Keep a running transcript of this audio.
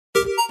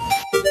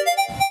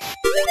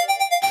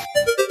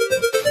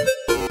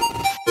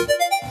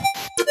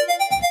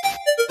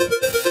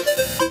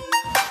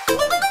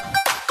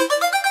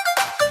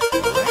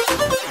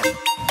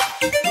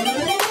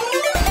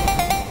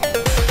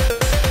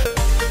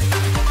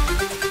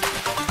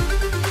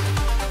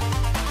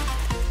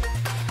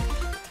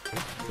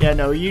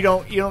Yeah, no, you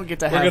don't get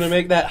to have... We're going to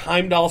make that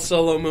Heimdall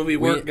solo movie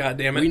work,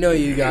 goddammit. We know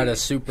you got a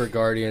Super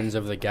Guardians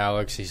of the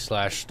Galaxy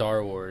 /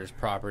 Star Wars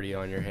property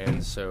on your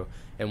hands, so...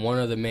 And one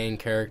of the main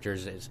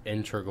characters is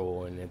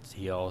integral, and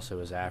he also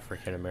is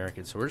African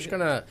American. So we're just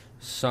gonna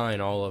sign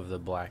all of the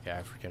black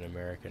African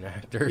American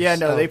actors. Yeah,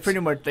 no, they pretty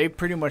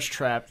much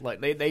trapped.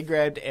 Like they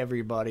grabbed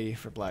everybody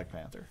for Black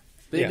Panther.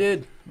 They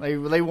did. They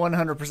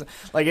 100%.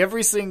 Like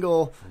every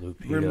single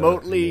Lupita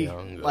remotely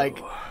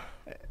Nyong'o.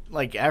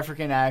 like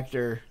African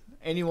actor,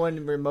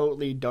 anyone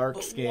remotely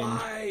dark skinned.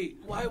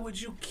 Why would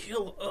you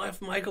kill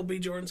Michael B.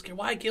 Jordan's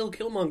character? Why kill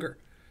Killmonger?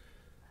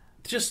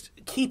 Just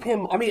keep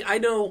him. I mean, I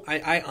know.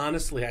 I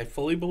honestly, I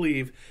fully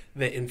believe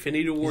that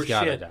Infinity War He's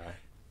gotta shit. die.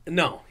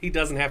 No, he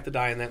doesn't have to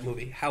die in that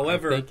movie.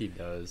 However, I think he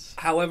does.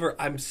 However,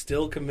 I'm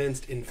still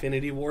convinced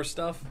Infinity War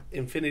stuff,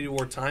 Infinity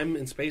War time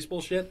and space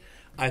bullshit.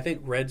 I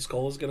think Red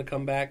Skull is going to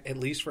come back at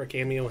least for a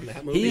cameo in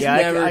that movie. He's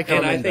never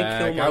coming I think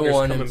back. I Killmonger's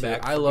want him coming to.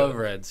 back. I love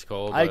Red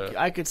Skull. But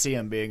I could see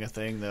him being a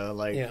thing though.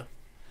 Like Yeah.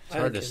 it's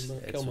hard to.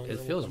 It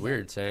feels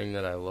weird saying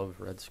that I love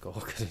Red Skull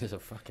because he's a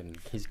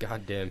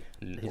goddamn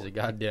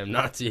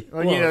Nazi.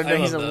 Well, you know,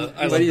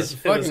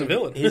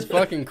 He's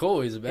fucking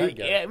cool. He's a bad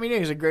guy. Yeah, I mean,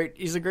 he's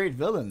a great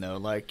villain though.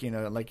 Like, you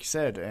know, like you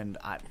said, and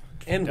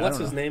what's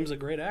his name's a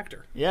great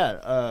actor.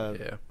 Yeah.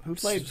 Who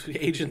played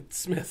Agent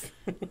Smith?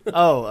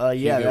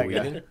 Hugo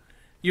Weaving?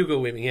 Hugo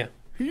Weaving, yeah.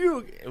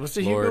 Was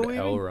it Lord Hugo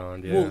Weaving?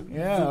 Elrond, yeah. Well,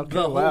 Yeah,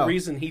 the whole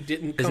reason he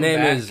didn't come back... His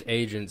name is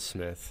Agent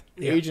Smith.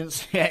 Agent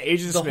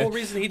Smith. The whole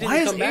reason he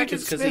didn't come back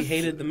is because he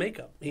hated the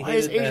makeup. Why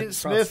is Agent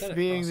Smith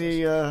being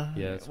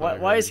process.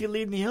 why is he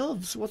leading the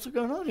elves? What's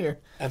going on here?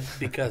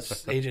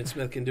 Because Agent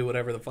Smith can do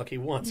whatever the fuck he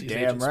wants. He's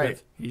Damn Agent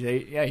right.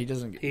 Smith. He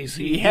doesn't...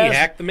 He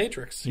hacked the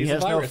Matrix. He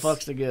has no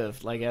fucks to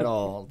give, like, at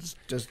all.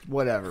 Just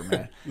whatever,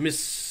 man.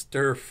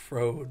 Mr.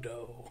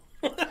 Frodo.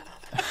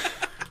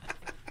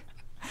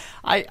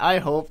 I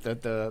hope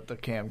that the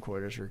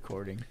camcorder's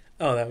recording.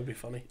 Oh, that would be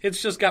funny.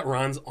 It's just got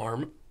Ron's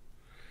arm.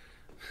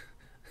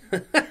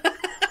 What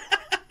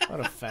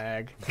a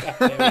fag.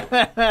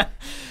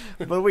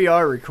 But we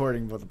are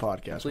recording for the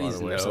podcast, Please by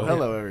the way. no. So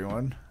hello,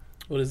 everyone.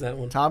 What is that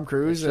one? Tom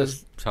Cruise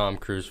is... Tom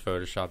Cruise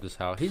photoshopped as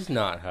Hal. He's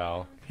not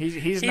Hal.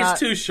 He's not...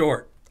 too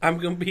short. I'm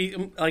going to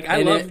be... Like,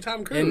 I love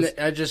Tom Cruise.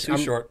 And too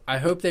short. I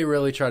hope they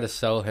really try to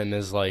sell him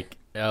as, like...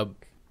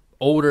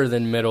 older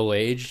than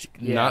middle-aged,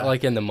 not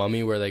like in The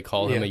Mummy where they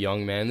call him a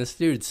young man. This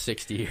dude's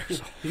 60 years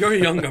old. You're a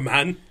younger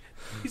man.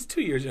 He's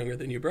 2 years younger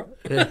than you, bro.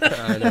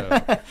 I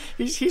know.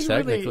 he's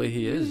Technically, really,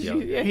 he is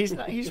younger. Yeah,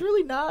 he's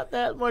really not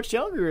that much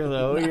younger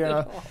though. You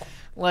know,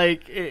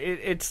 like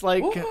it's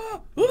like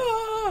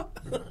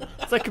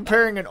it's like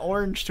comparing an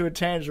orange to a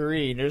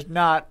tangerine. There's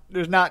not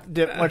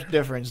much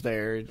difference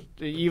there.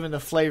 Even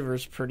the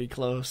flavor's pretty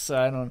close.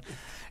 I don't.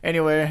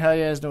 Anyway, how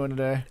you guys doing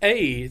today?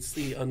 Hey, it's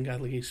the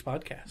Ungodly Geeks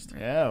podcast.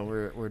 Yeah,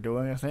 we're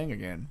doing a thing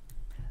again.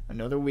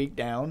 Another week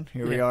down.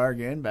 Here we are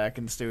again, back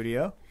in the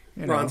studio.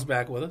 Ron's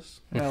back with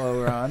us.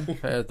 Hello, Ron.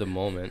 At the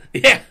moment.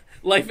 Yeah,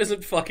 life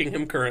isn't fucking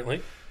him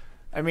currently.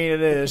 I mean,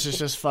 it is. It's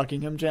just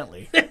fucking him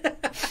gently.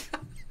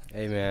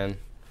 Hey, man.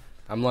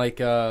 I'm like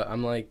the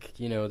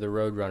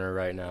Roadrunner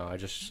right now. I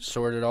just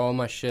sorted all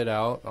my shit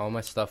out, all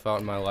my stuff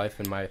out in my life,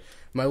 and my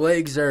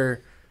legs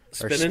are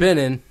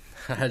spinning.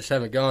 I just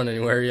haven't gone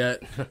anywhere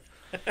yet.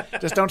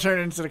 Just don't turn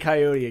into the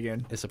coyote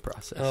again. It's a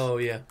process. Oh,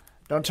 yeah.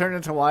 Don't turn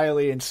into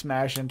Wiley and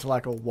smash into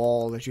like a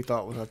wall that you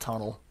thought was a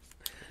tunnel.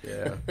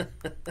 Yeah.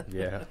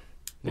 Yeah.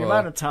 The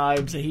amount of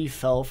times that he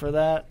fell for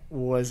that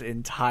was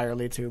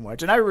entirely too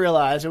much. And I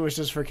realized it was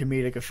just for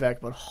comedic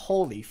effect, but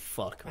holy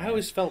fuck, man. I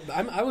always felt...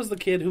 I was the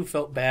kid who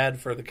felt bad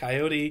for the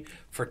coyote,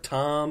 for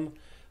Tom,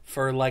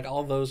 for, like,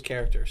 all those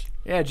characters.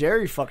 Yeah,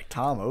 Jerry fucked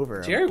Tom over.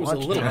 Jerry was a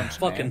little times,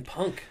 fucking man.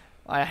 punk.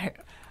 A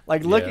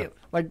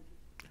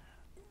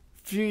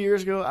few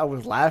years ago, I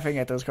was laughing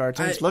at those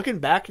cartoons. Looking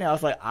back now, I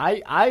was like,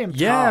 I am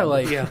Tom.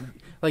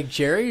 Like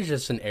Jerry's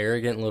just an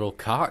arrogant little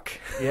cock.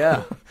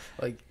 Yeah.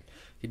 Like,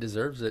 he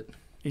deserves it.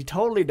 He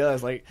totally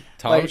does. Like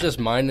Tom's just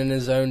minding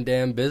his own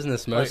damn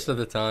business most of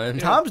the time.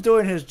 Tom's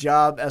doing his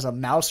job as a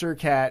mouser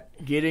cat,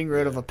 getting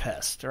rid of a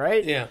pest,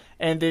 right? Yeah.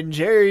 And then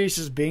Jerry's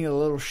just being a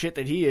little shit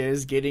that he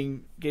is,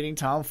 getting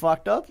Tom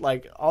fucked up.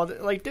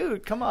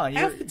 Dude, come on.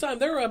 Half the time,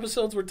 there were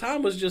episodes where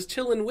Tom was just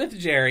chilling with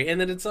Jerry, and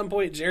then at some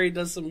point, Jerry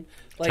does some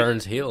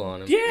turns heel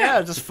on him.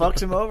 Yeah, just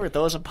fucks him over,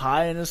 throws a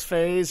pie in his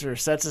face, or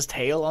sets his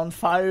tail on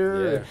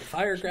fire. Yeah.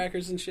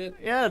 Firecrackers and shit.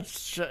 Yeah,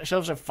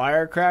 shoves a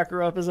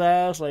firecracker up his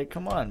ass. Like,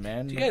 come on,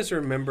 man. Do you guys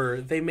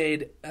remember they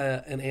made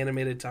an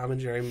animated Tom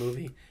and Jerry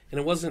movie, and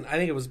it wasn't? I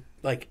think it was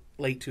like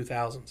late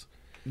 2000s.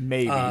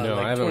 Maybe. No,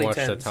 like I haven't watched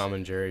the 2010s. Tom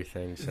and Jerry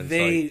thing since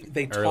they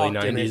early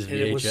talked in 90s it,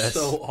 and it was VHS.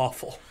 so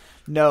awful.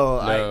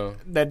 No.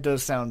 That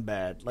does sound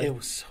bad. Like, it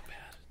was so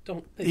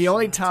bad. The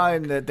only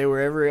time that they were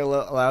ever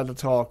allowed to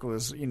talk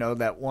was,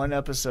 that one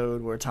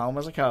episode where Tom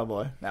was a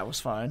cowboy. That was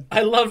fine.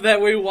 I love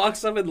that where he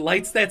walks up and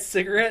lights that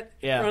cigarette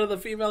in Yeah. front of the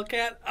female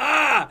cat.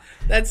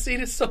 That scene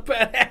is so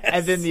badass.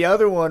 And then the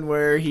other one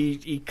where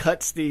he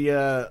cuts the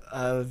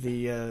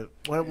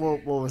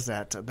what was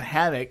that? The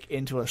hammock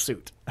into a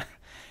suit.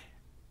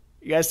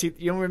 You guys see?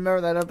 You don't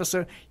remember that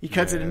episode? He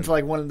cuts it into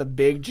like one of the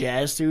big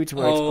jazz suits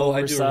where it's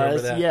oversized. I do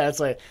remember that. Yeah, it's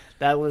like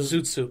that was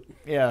Zoot suit.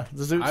 Yeah,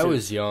 the zoot suit. I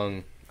was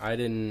young. I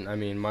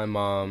mean, my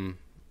mom,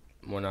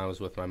 when I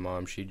was with my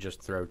mom, she'd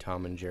just throw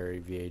Tom and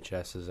Jerry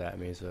VHSs at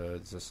me, so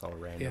it's just all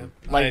random.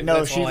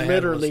 Yeah. She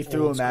literally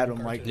threw them at him,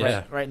 like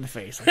right in the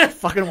face. Like,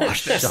 fucking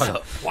watch this. Shut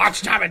up.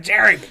 Watch Tom and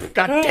Jerry.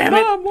 God damn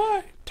it! Mom,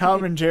 why?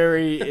 Tom and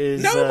Jerry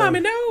is No,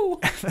 Mommy,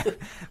 no.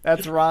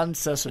 That's Ron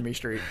Sesame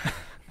Street.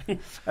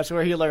 That's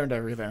where he learned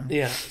everything.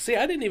 Yeah. See,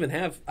 I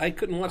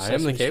couldn't watch Sesame I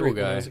am the cable Street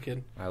guy. when I was a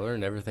kid. I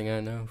learned everything I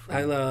know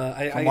From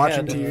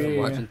watching TV. from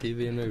watching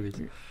TV and movies.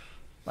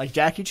 Like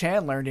Jackie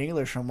Chan learned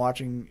English from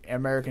watching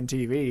American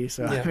TV,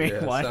 so I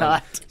mean, why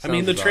not? I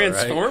mean, the about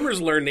Transformers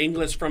learned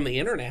English from the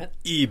internet.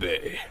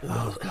 eBay.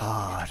 Oh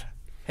God.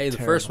 Hey, the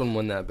first one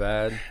wasn't that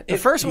bad. The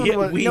first one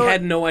was, we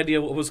had no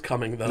idea what was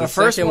coming though. The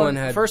first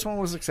one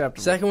was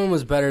acceptable. Second one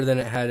was better than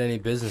it had any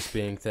business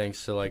being,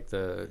 thanks to like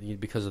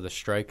because of the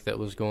strike that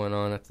was going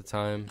on at the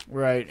time.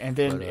 Right, and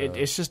then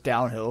it's just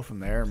downhill from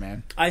there,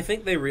 man. I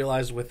think they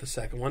realized with the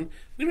second one,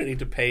 we don't need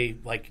to pay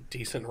like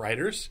decent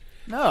writers.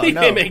 No, we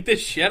can make this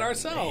shit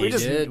ourselves.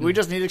 We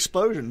just need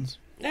explosions.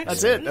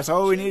 That's it. That's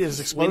all we need is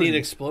explosions. We need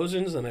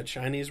explosions and a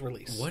Chinese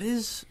release. What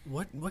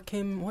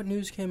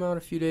news came out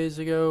a few days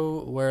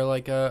ago where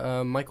like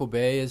Michael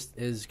Bay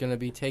is going to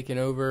be taking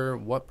over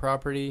what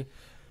property?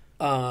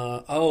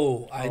 I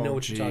know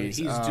what you're talking.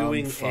 He's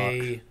doing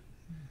a.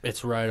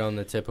 It's right on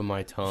the tip of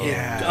my tongue.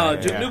 Yeah,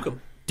 Duke Nukem.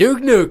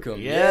 Duke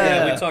Nukem.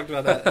 Yeah, we talked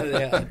about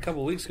that a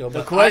couple weeks ago. But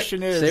the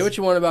question is, say what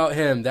you want about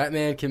him. That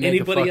man can make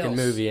a fucking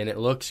movie, and it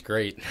looks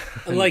great.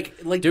 like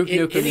Duke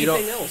Nukem,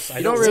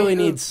 you don't really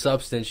need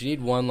substance. You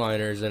need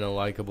one-liners and a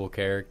likable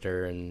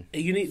character, and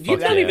you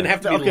don't even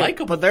have to be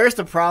likable. But there's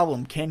the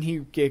problem: can he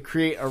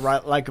create a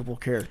likable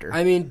character?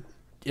 I mean,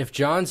 if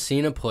John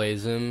Cena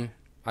plays him.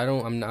 I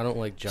don't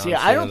like John Cena.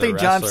 I don't think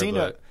John wrestler,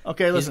 Cena.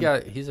 Okay,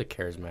 listen. He's a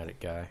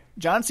charismatic guy.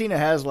 John Cena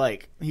has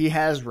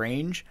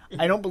range.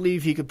 I don't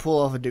believe he could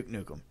pull off a Duke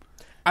Nukem.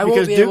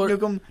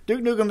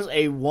 Duke Nukem is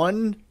a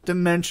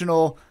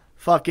one-dimensional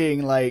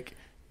fucking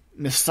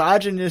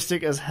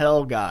misogynistic as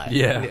hell guy.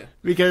 Yeah.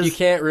 Because you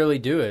can't really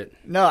do it.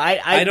 No,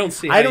 I don't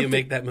see how you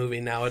make that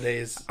movie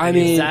nowadays. I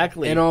mean,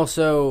 exactly. And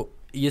also,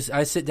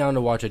 I sit down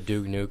to watch a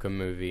Duke Nukem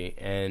movie,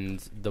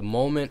 and the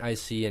moment I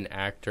see an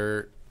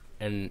actor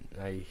and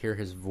I hear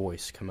his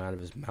voice come out of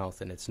his mouth,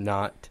 and it's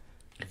not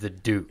the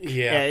Duke.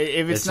 Yeah,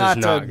 if it's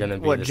not going to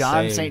be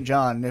John St.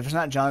 John. If it's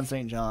not John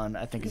St. John,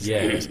 I think it's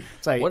it's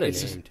like what a name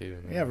just, too.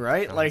 Man. Yeah,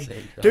 right. John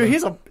Dude,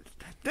 he's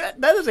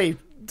that is a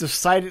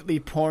decidedly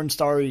porn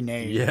starry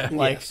name.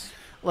 Yeah,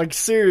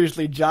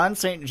 seriously, John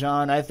St.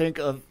 John. I think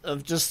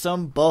of just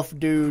some buff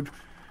dude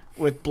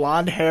with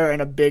blonde hair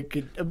and a big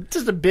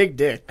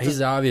dick.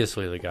 He's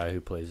obviously the guy who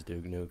plays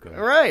Duke Nukem.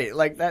 Right,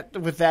 like that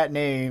with that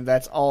name,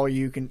 that's all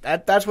you can.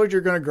 That's what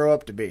you're going to grow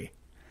up to be.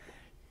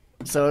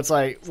 So it's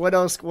like, what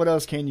else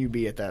can you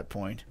be at that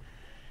point?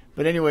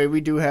 But anyway, we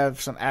do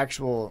have some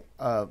actual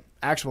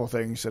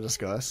things to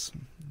discuss.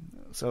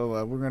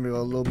 So we're going to do a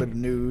little bit of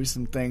news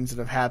and things that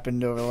have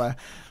happened over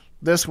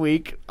this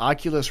week.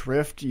 Oculus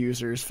Rift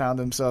users found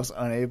themselves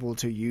unable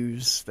to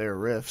use their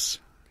Rifts.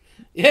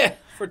 Yeah,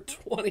 for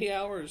 20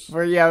 hours. It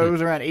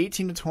was around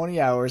 18 to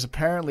 20 hours.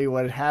 Apparently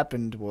what had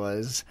happened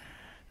was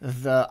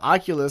the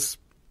Oculus,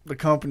 the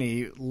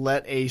company,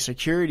 let a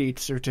security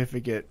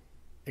certificate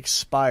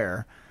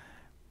expire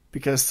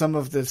because some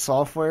of the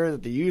software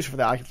that they use for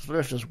the Oculus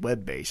Rift is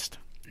web-based.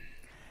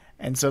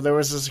 And so there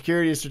was a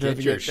security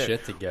certificate. Get your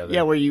shit together.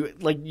 Yeah, where you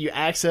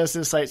access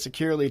this site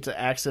securely to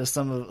access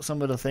some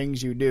of the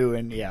things you do,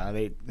 and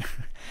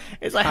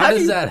it's like how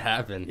does that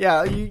happen?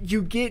 Yeah,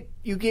 you get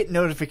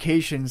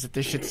notifications that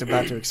this shit's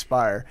about to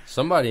expire.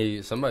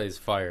 Somebody's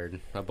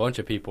fired. A bunch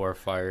of people are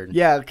fired.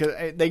 Yeah,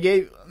 because they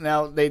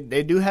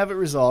do have it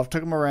resolved.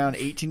 Took them around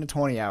 18 to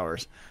 20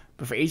 hours.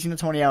 But for 18 to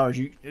 20 hours,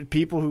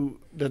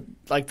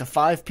 the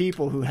 5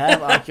 people who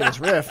have Oculus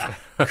Rift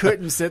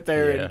couldn't sit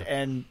there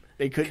and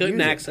they couldn't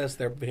access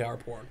their VR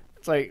porn.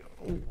 It's like,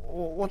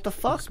 what the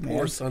fuck, man?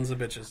 Poor sons of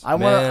bitches. I'm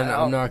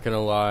not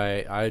gonna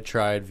lie. I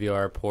tried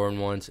VR porn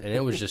once, and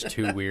it was just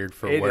too weird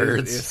for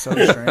words. It's so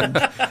strange.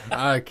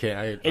 I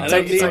can't. I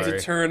don't need to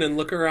turn and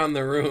look around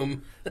the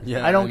room.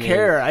 Yeah, I don't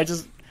care.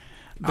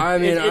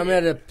 I'm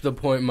at the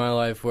point in my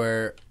life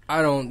where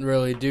I don't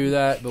really do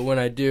that, but when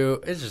I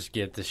do, it's just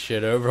get this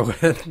shit over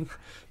with.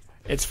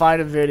 It's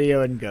find a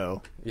video and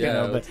go.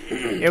 Yeah, but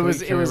it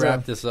was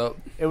wrap this up.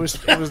 It was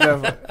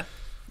definitely.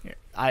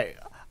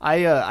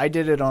 I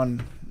did it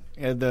on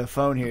the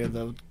phone here,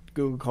 the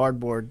Google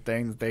Cardboard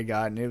thing that they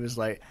got, and it was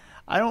like,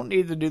 I don't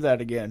need to do that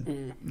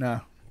again.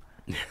 No.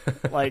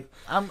 I'm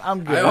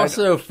good. I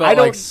also felt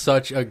like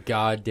such a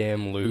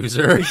goddamn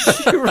loser.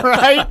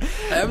 Right? I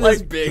have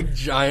this big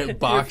giant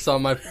box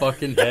on my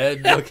fucking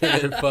head looking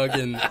at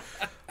fucking...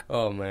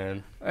 Oh,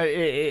 man.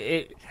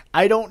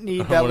 I don't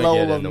need that wanna level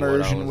get of into what I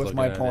immersion was with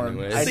my looking at porn.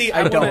 anyways.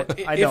 I don't.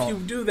 If you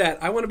do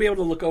that, I want to be able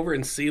to look over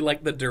and see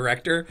like the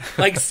director,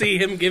 like see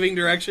him giving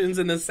directions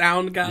and the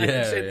sound guy. Yeah,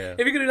 and shit. yeah. If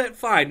you're gonna do that,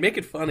 fine, make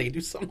it funny.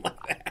 Do something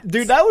like that,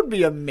 Dude, that would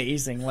be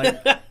amazing.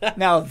 Like,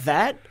 now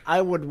that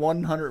I would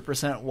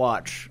 100%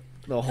 watch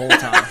the whole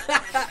time.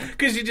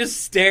 because you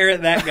just stare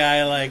at that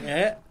guy like,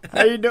 eh.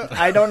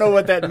 I don't know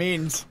what that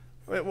means.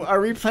 Are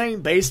we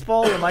playing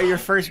baseball? Am I your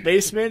first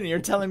baseman and you're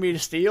telling me to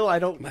steal? I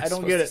don't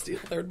get it. Steal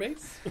third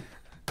base.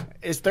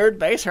 Is third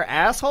base her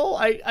asshole?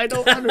 I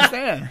don't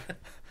understand.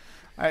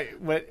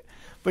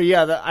 But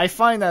yeah, I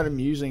find that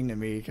amusing to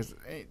me because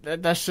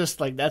that's just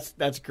like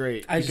that's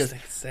great. I because just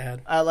think it's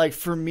sad. like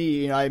for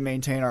me, I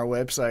maintain our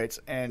websites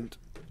and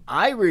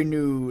I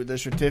renew the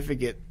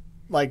certificate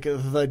like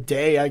the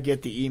day I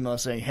get the email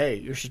saying, "Hey,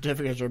 your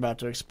certificates are about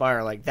to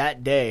expire," like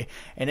that day,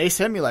 and they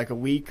send me like a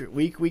week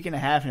and a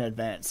half in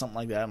advance, something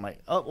like that. I'm like,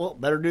 oh well,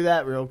 better do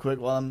that real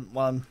quick while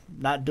I'm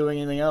not doing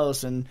anything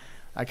else, and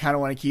I kind of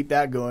want to keep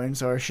that going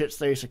so our shit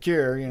stays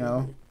secure, you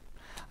know.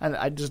 And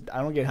I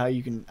don't get how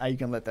you can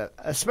let that,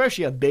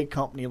 especially a big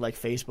company like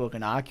Facebook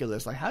and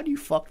Oculus. Like, how do you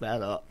fuck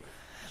that up?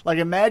 Like,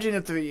 imagine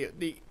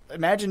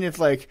if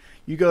like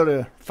you go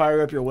to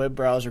fire up your web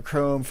browser,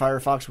 Chrome,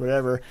 Firefox,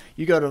 whatever.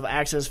 You go to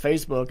access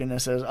Facebook and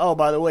it says, "Oh,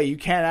 by the way, you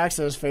can't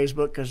access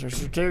Facebook because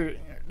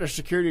their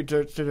security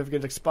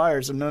certificate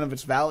expired, so none of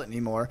it's valid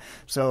anymore.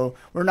 So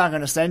we're not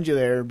going to send you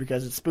there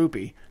because it's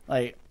spoopy."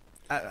 Like,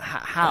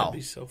 how? That'd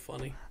be so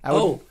funny.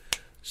 would-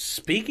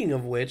 Speaking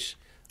of which,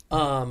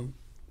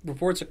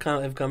 reports have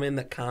come in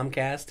that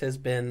Comcast has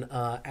been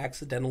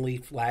accidentally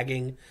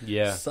flagging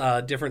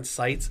different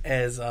sites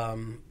as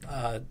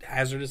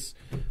hazardous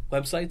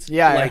websites.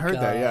 Yeah, I heard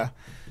that. Yeah.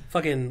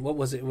 Fucking, what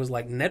was it? It was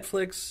like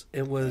Netflix.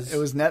 It was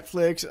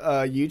Netflix.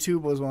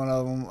 YouTube was one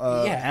of them.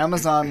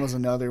 Amazon was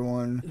another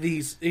one.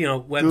 These,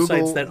 websites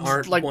Google, that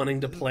aren't like-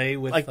 wanting to play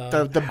with Like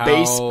the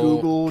base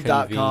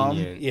Google.com.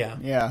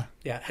 convenient.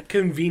 Yeah.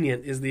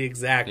 Convenient is the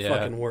exact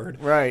fucking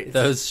word. Right.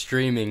 Those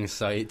streaming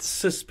sites.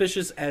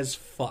 Suspicious as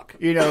fuck.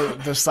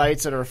 The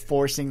sites that are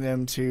forcing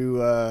them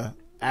to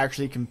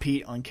actually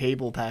compete on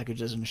cable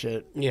packages and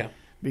shit. Yeah.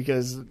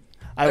 Because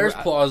there's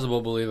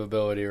plausible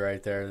believability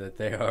right there that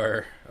they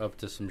are up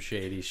to some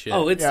shady shit.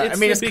 Oh, it's it's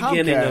the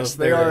beginning Comcast. of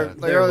They their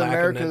are lack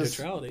America's of net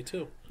neutrality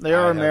too. They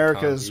are I have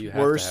America's You have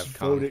to worst have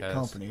voted Comcast.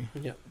 company,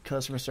 Yeah.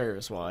 customer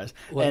service wise.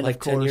 What, And like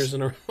of 10 course, years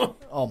in a row?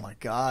 oh my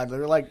god,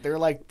 they're like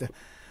the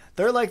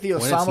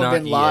it's Osama not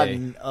bin EA.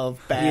 Laden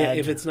of bad. Yeah,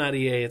 if it's not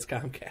EA, it's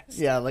Comcast.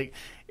 Yeah, like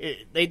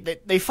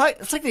they fight.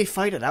 It's like they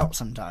fight it out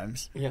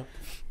sometimes. Yeah.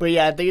 But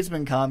yeah, I think it's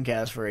been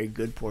Comcast for a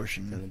good Gonna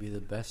portion. be the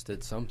best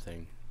at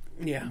something.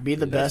 Yeah. Be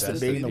the best at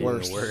being the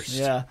worst.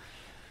 Yeah.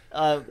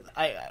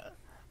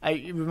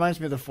 It reminds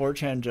me of the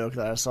 4chan joke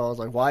that I saw. It's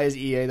like, why is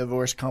EA the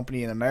worst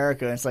company in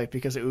America? And it's like,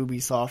 because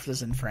Ubisoft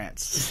is in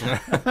France.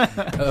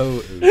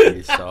 Oh,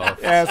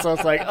 Ubisoft. Yeah, so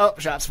it's like, oh,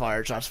 shots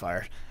fired.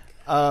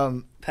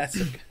 That's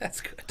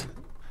good.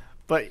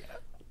 But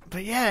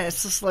yeah,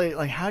 it's just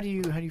like how do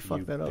you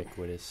fuck that up?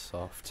 Ubiquitous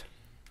soft.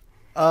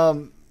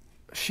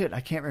 Shit, I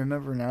can't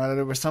remember now.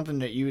 There was something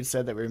that you had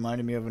said that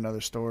reminded me of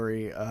another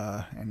story,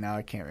 and now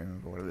I can't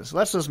remember what it is.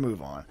 Let's just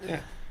move on. Yeah.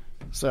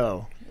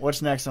 So,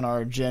 what's next on our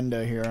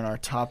agenda here on our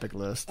topic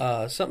list?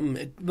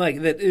 Something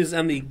like that is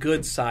on the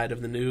good side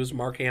of the news.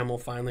 Mark Hamill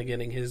finally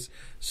getting his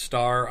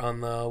star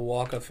on the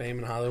Walk of Fame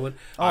in Hollywood.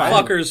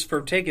 Fuckers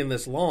for taking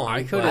this long. I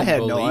I couldn't had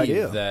no believe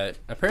idea. that.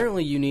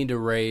 Apparently, you need to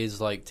raise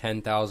like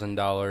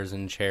 $10,000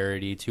 in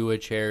charity to a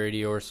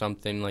charity or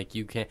something. Like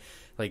you can't.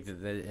 Like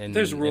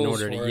there's rules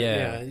in order for to, it.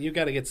 yeah. You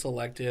got to get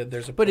selected.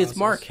 There's a But process. it's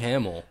Mark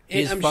Hamill.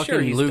 He's I'm fucking sure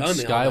he's Luke done all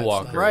that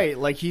Skywalker. stuff. Right,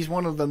 like he's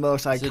one of the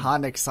most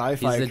iconic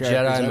sci-fi He's the characters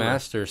Jedi ever.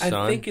 Master, son.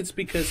 I think it's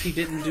because he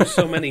didn't do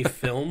so many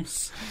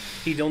films.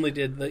 He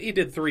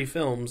did 3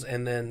 films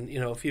and then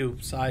a few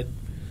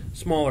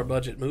smaller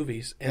budget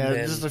movies. And Yeah,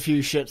 then, just a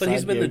few shit. But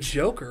he's been gigs. the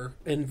Joker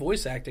in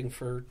voice acting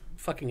for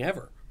fucking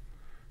ever.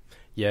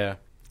 Yeah.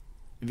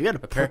 If you got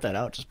to put that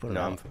out, just put it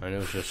No, out. I'm fine. It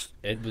was just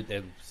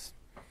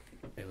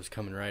it was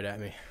coming right at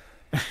me.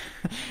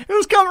 It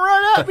was coming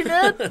right at me,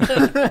 Dad.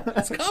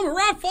 It's coming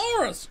right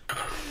for us.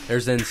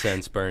 There's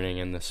incense burning,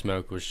 and the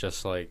smoke was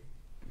just like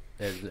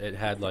it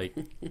had like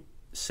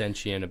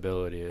sentient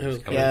ability. It was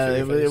coming Yeah, through it,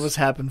 your face. it was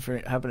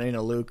happening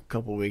to Luke a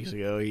couple weeks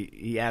ago.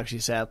 He actually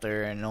sat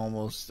there and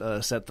almost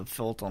set the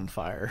felt on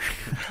fire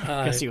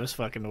because he was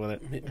fucking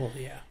with it. Well,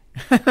 yeah.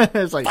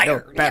 It's like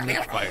Fire. no,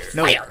 Batman,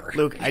 no, Fire.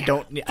 Luke, I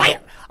don't.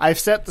 I've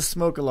set the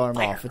smoke alarm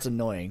off. It's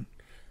annoying.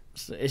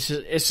 It's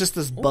just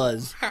this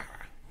buzz.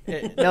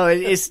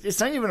 It's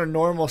not even a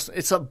normal.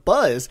 It's a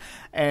buzz,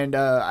 and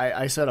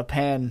I set a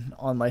pan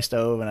on my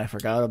stove and I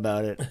forgot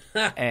about it.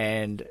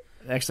 And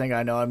next thing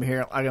I know, I'm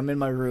here. I'm in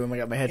my room. I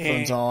got my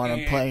headphones on.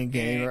 I'm playing a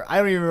game. Or I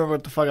don't even remember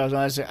what the fuck I was on.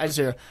 I just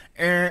hear,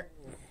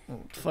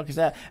 what the fuck is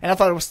that? And I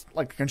thought it was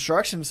like a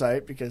construction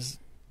site because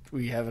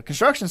we have a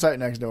construction site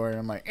next door. And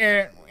I'm like,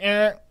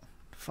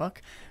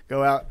 fuck.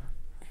 Go out.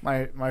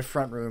 My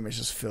front room is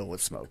just filled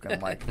with smoke. I'm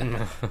like,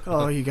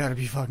 oh, you gotta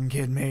be fucking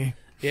kidding me.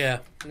 Yeah.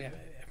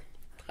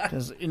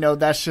 Because, you know,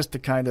 that's just the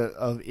kind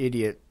of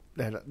idiot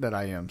that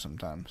I am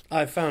sometimes.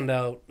 I found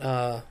out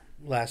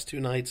last 2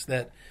 nights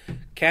that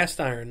cast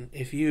iron,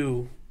 if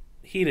you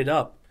heat it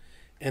up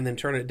and then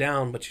turn it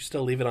down, but you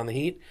still leave it on the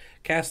heat,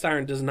 cast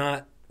iron does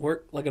not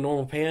work like a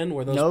normal pan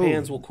where those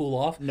pans will cool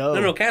off.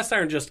 No, cast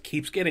iron just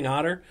keeps getting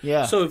hotter.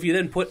 Yeah. So if you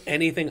then put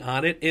anything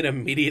on it, it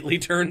immediately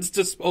turns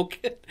to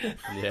smoking.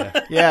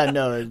 Yeah. Yeah,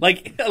 no.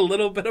 Like a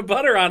little bit of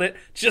butter on it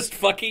just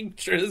fucking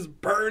is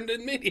burned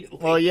immediately.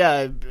 Well,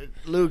 yeah,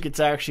 Luke, it's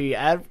actually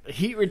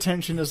heat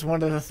retention is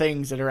one of the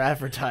things that are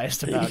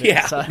advertised about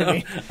yeah, it. So,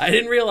 I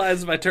didn't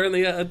realize if I turned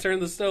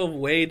the stove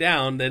way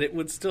down that it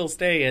would still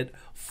stay at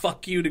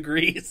fuck you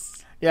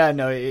degrees. Yeah,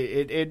 no,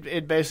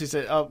 it basically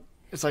said, oh,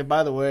 it's like,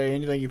 by the way,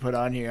 anything you put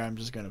on here, I'm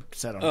just going to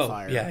set on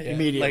fire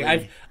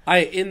immediately.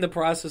 Like in the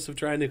process of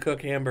trying to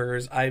cook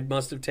hamburgers, I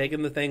must have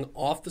taken the thing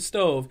off the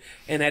stove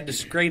and had to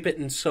scrape it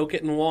and soak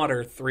it in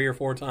water 3 or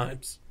 4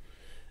 times,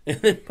 and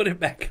then put it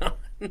back on.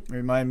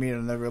 Remind me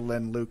to never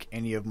lend Luke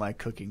any of my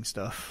cooking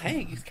stuff.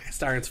 Hey,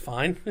 cast iron's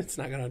fine. It's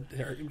not going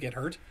to get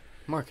hurt.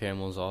 Mark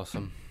Hamill's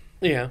awesome.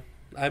 Yeah,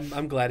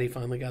 I'm glad he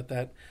finally got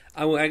that.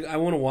 I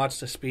want to watch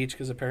the speech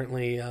because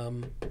apparently,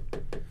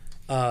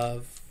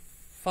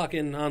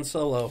 fucking Han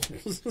Solo.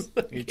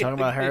 You're talking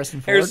about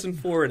Harrison Ford? Harrison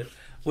Ford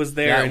was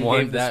there and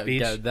gave the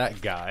speech.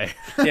 That guy.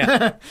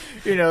 Yeah.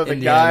 You know, the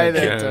Indiana guy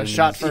that Jones.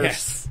 shot first.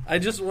 Yes. I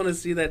just want to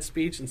see that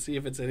speech and see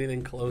if it's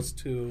anything close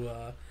to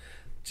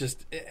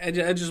I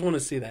just want to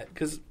see that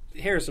because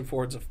Harrison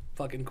Ford's a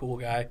fucking cool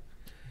guy.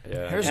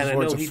 Yeah. Harrison And I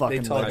Ford's know a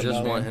fucking talk I legend. just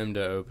about want him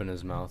to open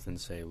his mouth and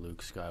say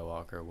Luke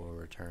Skywalker will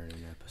return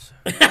in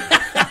episode.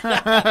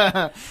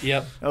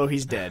 Yep. Oh,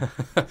 he's dead.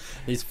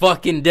 He's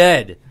fucking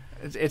dead.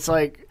 It's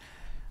like,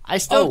 I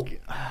still...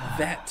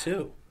 that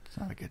too. It's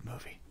not a good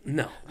movie.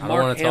 No. I don't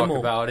want to talk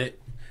about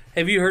it.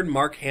 Have you heard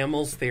Mark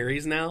Hamill's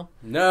theories now?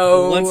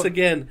 No. Once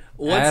again,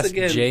 Ask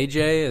JJ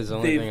is the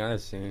only thing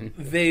I've seen.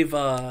 They've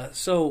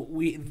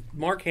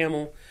Mark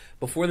Hamill,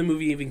 before the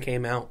movie even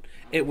came out,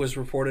 it was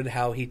reported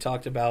how he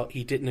talked about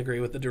he didn't agree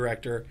with the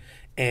director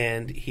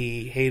and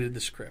he hated the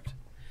script.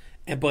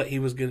 But he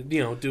was going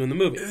to, doing the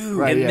movie.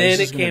 Right, and yeah, then he's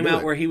it just gonna came do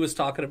out it. where he was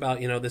talking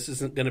about, this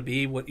isn't going to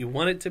be what you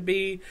want it to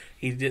be.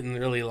 He didn't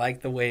really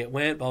like the way it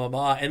went, blah, blah,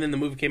 blah. And then the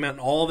movie came out and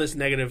all this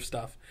negative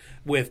stuff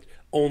with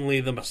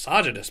only the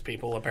misogynist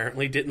people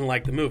apparently didn't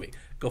like the movie.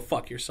 Go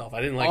fuck yourself.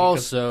 I didn't like it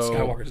because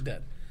Skywalker's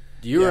dead.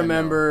 Do you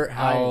remember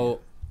how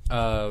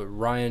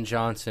Ryan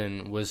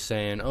Johnson was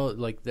saying,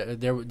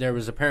 there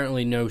was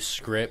apparently no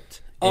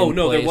script in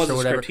there place was or a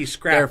whatever. script. He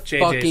scrapped There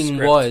JJ's fucking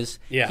script. was.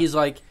 Yeah. He's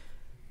like,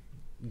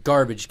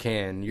 garbage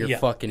can, your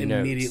fucking notes.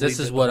 Immediately This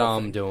is did what the whole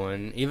I'm thing.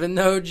 doing. Even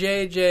though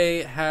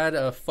JJ had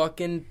a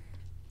fucking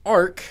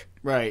arc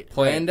Right.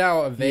 planned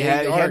out, a vague He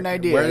had arc, an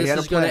idea. where He this had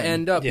a is going to plan.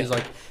 end up. Yeah. He's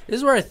like, this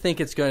is where I think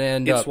it's going to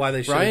end up. It's why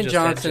they should Ryan have just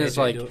Johnson had is JJ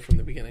like, do it from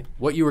the beginning.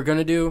 what you were going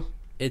to do,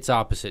 it's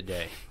opposite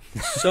day.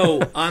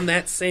 So, on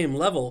that same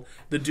level,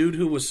 the dude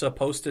who was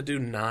supposed to do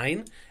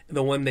 9,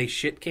 the one they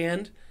shit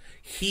canned,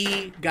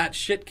 he got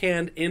shit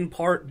canned in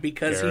part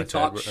because Gareth he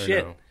talked Edwards- or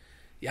shit. no.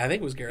 Yeah, I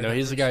think it was Gareth. No,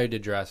 he's the Edwards. guy who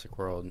did Jurassic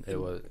World. It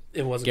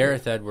wasn't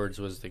Gareth Edwards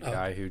was the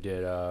guy who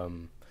did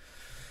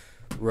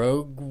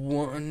Rogue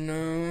One.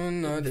 No,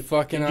 not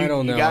fucking. I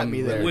don't know. got I'm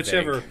me there. very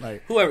Whichever, vague.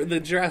 Right. whoever, the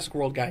Jurassic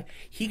World guy,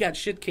 he got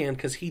shit canned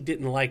because he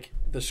didn't like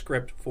the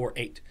script for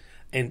 8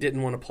 and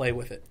didn't want to play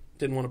with it.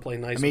 Didn't want to play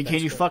nice. I mean, with that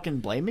can you script. fucking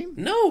blame him?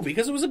 No,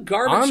 because it was a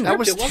garbage script. That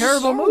was It wasn't terrible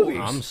Star movies.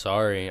 Wars. I'm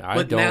sorry. I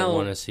But don't now-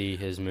 want to see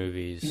his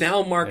movies.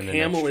 Now Mark in the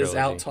next Hamill is out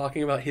trilogy.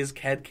 talking about his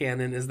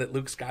headcanon is that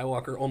Luke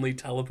Skywalker only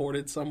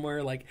teleported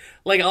somewhere, like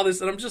all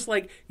this, and I'm just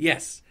like,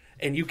 yes,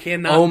 and you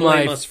cannot Oh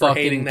blame my us for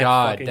hating fucking that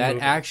god! fucking That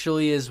movie.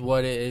 actually is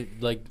what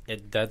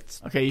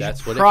that's Okay, you that's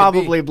should what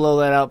probably it could blow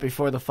that out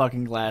before the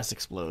fucking glass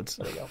explodes.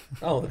 There you go.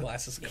 Oh, the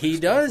glasses. be. He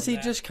does. He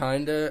just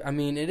kind of. I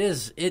mean, it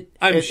is.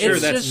 I'm sure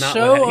it's that's just not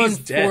so what he's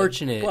dead,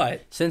 unfortunate.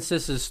 but- since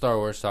this is Star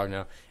Wars talk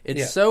now,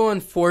 it's Yeah. so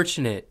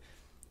unfortunate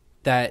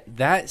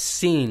that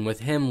scene with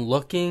him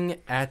looking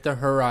at the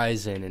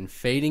horizon and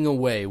fading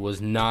away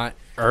was not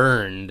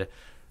earned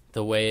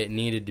the way it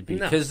needed to be,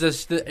 No. because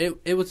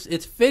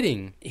it's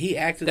fitting. He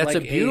acted That's like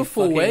a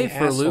beautiful way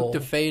for asshole. Luke to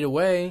fade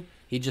away.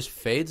 He just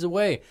fades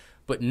away,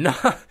 but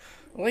not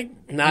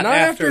Not after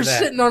after that.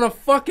 sitting on a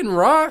fucking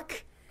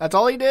rock. That's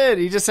all he did.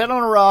 He just sat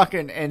on a rock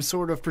and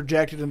sort of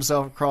projected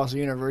himself across the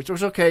universe.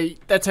 Which, okay,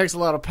 that takes a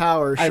lot of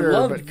power,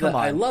 sure, but come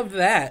on. I loved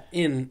that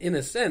in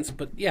a sense,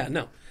 but yeah,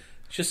 no,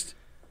 just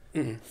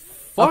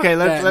Fuck Okay,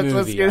 that let's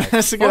movie. get I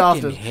let's get off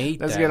fucking this.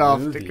 hate Let's that get off.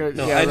 movie. Because,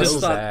 no. yeah, I let's- just so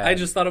thought bad. I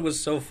just thought it was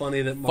so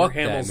funny that Mark Fuck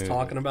that Hamill's movie.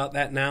 talking about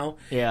that now.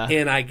 Yeah.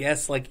 and I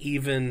guess like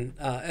even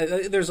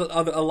there's a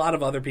lot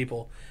of other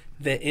people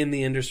that in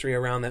the industry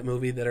around that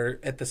movie that are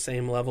at the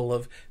same level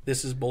of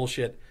this is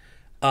bullshit.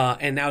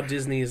 And now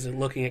Disney is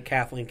looking at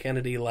Kathleen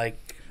Kennedy like.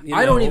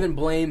 I don't even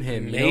blame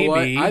him. You know what?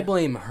 maybe. I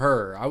blame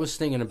her. I was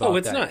thinking about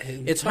it's that. not-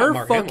 It's it's not her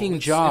Mark fucking Hamill.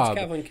 It's job.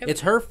 Kathleen Kennedy.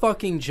 It's her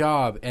fucking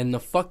job and the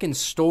fucking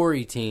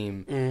story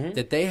team Mm-hmm.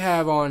 that they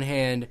have on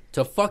hand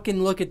to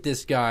fucking look at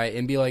this guy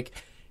and be like,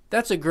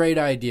 that's a great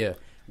idea.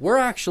 we're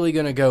actually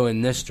going to go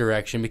in this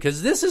direction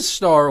because this is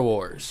Star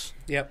Wars.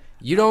 Yep.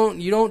 You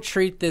don't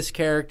treat this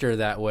character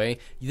that way.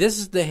 This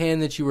is the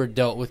hand that you were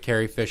dealt with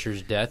Carrie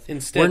Fisher's death.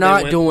 Instead, we're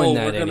not doing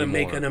that anymore.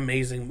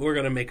 We're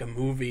going to make a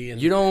movie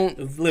and you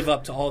don't live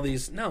up to all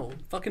these. No,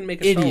 fucking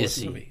make a Star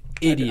Wars movie.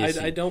 Idiocy.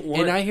 I don't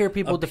want. And I hear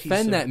people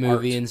defend that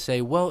movie art. and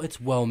say, "Well,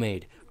 it's well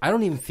made." I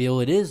don't even feel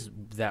it is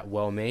that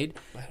well made.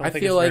 I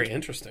think feel it's like very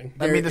interesting.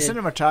 I mean, the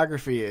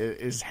cinematography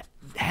is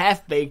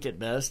half baked at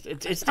best.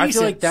 It's decent. I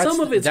feel like Some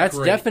of it's that's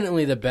great.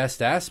 definitely the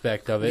best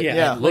aspect of it.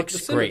 Yeah. It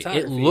looks the great.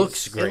 It cinematography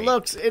looks is- great.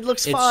 It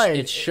looks fine.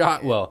 It's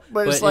shot well,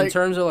 But but it's in like-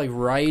 terms of like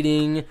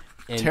writing.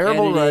 And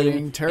Terrible editing,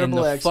 writing,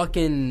 terrible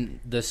and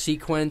the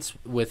sequence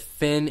with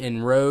Finn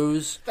and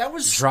Rose. that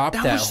was dropped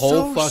that was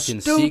whole so fucking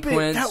stupid.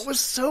 sequence. That was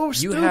so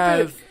stupid. You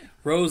have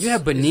Rose. You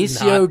have is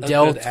Benicio not a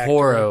del good actor.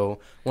 Toro,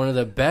 one of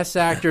the best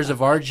actors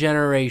of our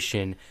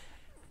generation.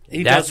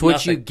 He That's does what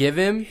nothing. you give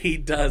him? He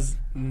does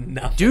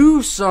nothing.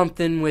 Do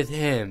something with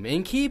him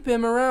and keep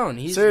him around.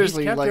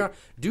 Seriously, he's kept like- around.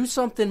 Do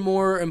something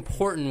more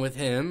important with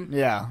him.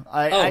 Yeah.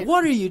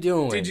 What are you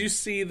doing? Did you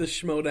see the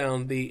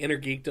Schmodown, the Inner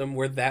Geekdom,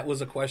 where that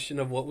was a question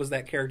of what was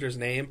that character's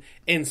name,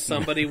 and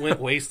somebody went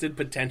wasted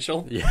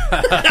potential? Yeah.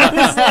 I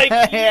was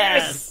like,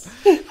 yes.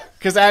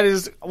 Because that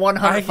is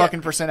 100 I- fucking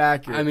percent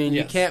accurate. I mean,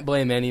 you Yes. can't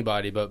blame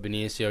anybody but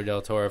Benicio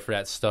del Toro for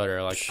that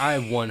stutter. Like, I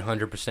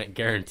 100%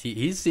 guarantee.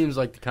 He seems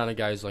like the kind of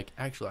guy who's like,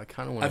 actually, I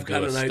kind of want I've to do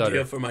got a an stutter.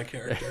 idea for my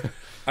character.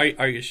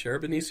 Are you sure,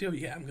 Benicio?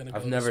 Yeah, I'm gonna go.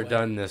 I've never this way.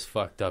 done this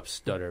fucked up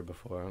stutter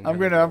before. I'm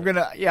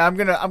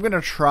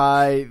gonna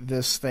try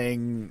this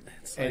thing.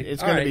 like,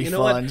 It's all gonna right, be you know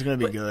fun. what? It's gonna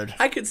be But good.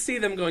 I could see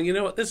them going, you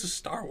know what? This is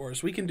Star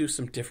Wars. We can do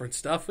some different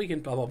stuff. We can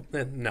blah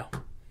blah. No.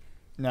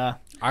 Nah,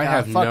 I Nah,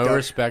 have fucked no up.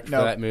 respect for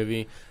No. that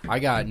movie. I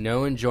got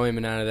no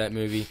enjoyment out of that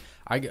movie.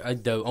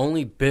 The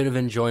only bit of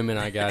enjoyment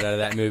I got out of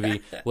that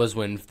movie was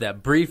when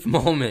that brief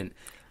moment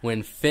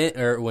when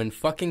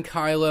fucking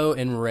Kylo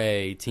and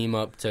Rey team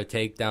up to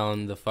take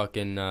down the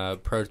fucking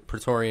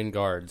Praetorian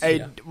guards. Hey,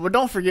 Yeah. well,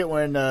 don't forget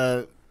when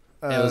it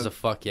was a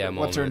fuck yeah moment.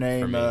 what's her for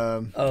name?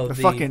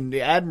 me.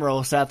 The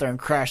admiral sat there and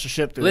crashed the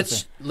ship through.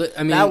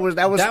 I mean,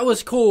 that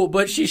was cool,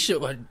 but she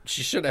should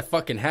have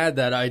fucking had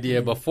that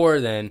idea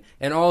before then,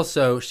 and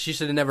also she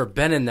should have never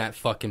been in that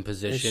fucking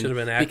position should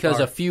have been because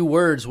Akbar. a few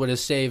words would have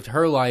saved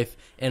her life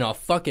and a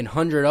fucking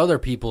 100 other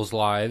people's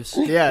lives.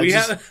 Yeah, We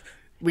just- have.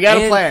 we got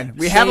a And plan.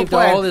 We have a saved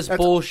plan. all this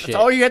bullshit. That's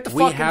all you have to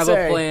we fucking have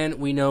say. a plan.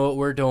 We know what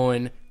we're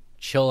doing.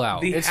 Chill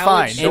out. It's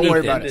fine. Don't worry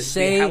about it.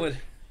 Say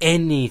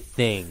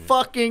anything.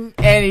 Fucking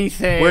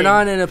anything. We're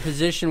not in a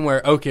position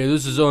where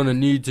this is on a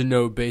need to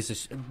know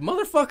basis,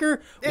 motherfucker.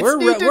 It's We're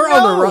need to on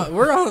know. the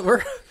run.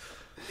 We're.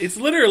 It's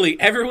literally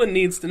everyone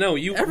needs to know.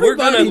 We're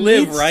Everybody gonna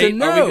live, needs to right? Are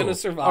know. we gonna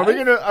survive?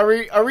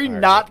 Are we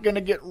not gonna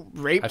get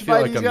raped I feel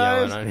by like these I'm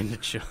guys? yelling. I need to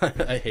chill.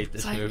 I hate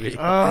this movie.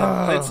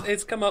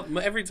 It's come up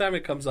every time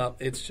it comes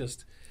up. It's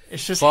just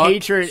It's just Fuck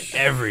hatred.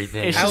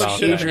 everything It's how just it about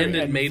should have that. hatred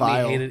ended and made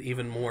vile. me hate it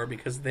even more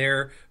because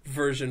their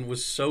version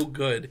was so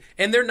good,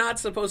 and they're not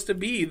supposed to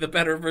be the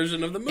better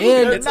version of the movie.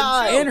 And, It's a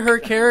joke. and her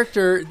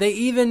character, they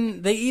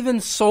even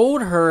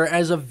sold her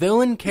as a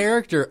villain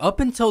character up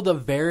until the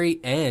very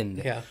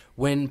end. Yeah.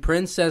 When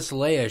Princess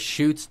Leia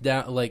shoots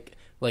down,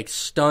 like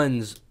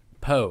stuns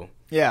Poe.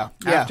 Yeah.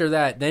 After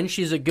that, then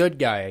she's a good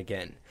guy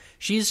again.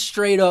 She's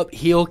straight up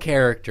heel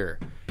character.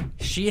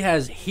 She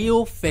has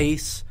heel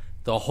face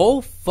the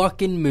whole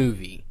fucking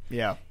movie.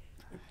 Yeah.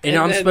 And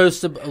And I'm then-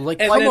 supposed to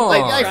like and come then, on.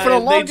 like, For the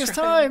They longest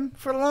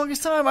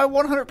tried- time, I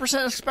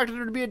 100% expected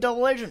her to be a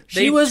double agent.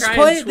 She was try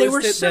and playing. They twist were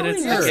it that selling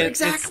it's her.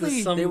 against- Exactly.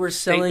 it's some They were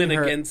selling statement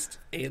her- against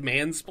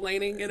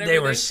mansplaining and everything. They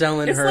were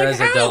selling It's her like, as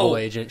a how? double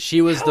agent. She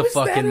was How the is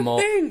that fucking a mole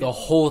thing? the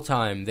whole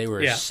time. They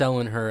were Yeah.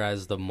 selling her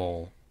as the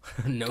mole.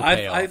 No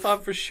payoff. I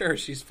thought for sure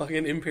she's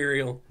fucking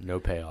Imperial. No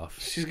payoff.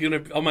 She's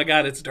gonna. Oh my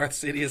god, it's Darth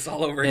Sidious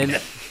all over And-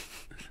 again.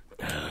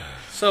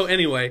 So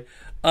anyway,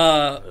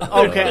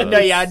 Okay, no,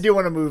 yeah, I do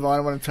want to move on.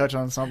 I want to touch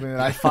on something that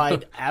I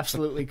find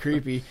absolutely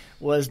creepy.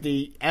 Was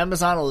the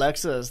Amazon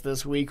Alexas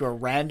this week were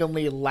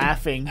randomly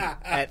laughing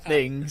at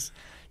things,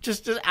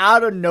 just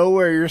out of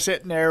nowhere. You're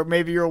sitting there,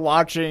 maybe you're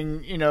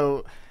watching,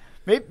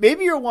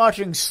 maybe you're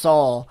watching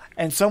Saul,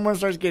 and someone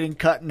starts getting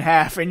cut in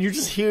half, and you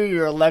just hear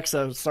your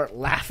Alexa start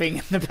laughing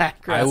in the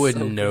background. I would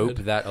so nope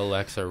good. that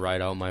Alexa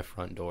right out my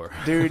front door.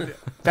 Dude,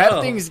 that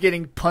Oh. thing's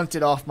getting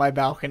punted off my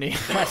balcony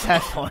at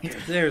that point.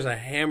 there's a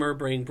hammer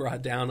being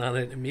brought down on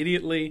it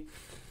immediately.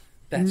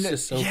 That's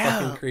just so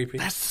fucking creepy.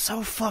 That's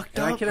so fucked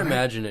And up. I can right?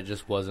 imagine it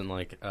just wasn't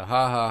like a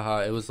ha ha ha.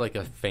 It was like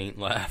a faint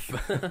laugh.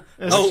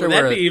 Oh,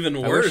 that'd be even I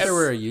worse. wish there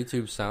were a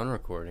YouTube sound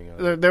recording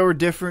of it. There were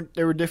different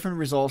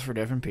results for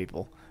different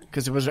people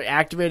because it was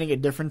activating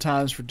at different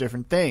times for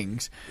different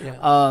things. Yeah.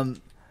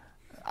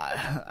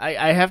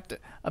 I have to.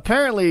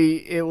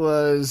 Apparently, it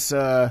was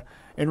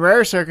in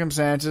rare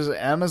circumstances,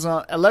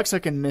 Alexa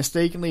can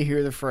mistakenly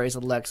hear the phrase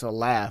 "Alexa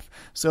laugh."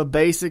 So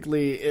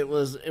basically, it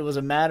was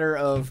a matter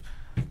of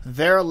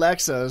their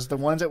Alexas, the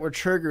ones that were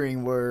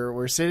triggering,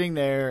 were sitting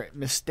there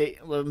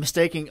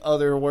mistaking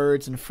other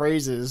words and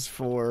phrases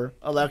for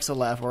Alexa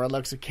laugh or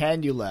Alexa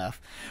can you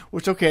laugh,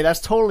 which, okay, that's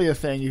totally a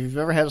thing. If you've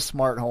ever had a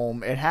smart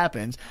home, it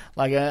happens.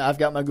 Like, I've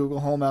got my Google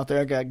Home out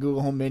there. I got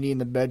Google Home Mini in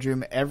the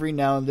bedroom. Every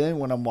now and then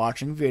when I'm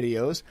watching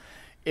videos,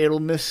 it'll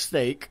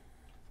mistake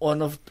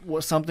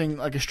something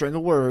like a string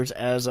of words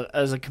as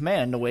a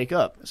command to wake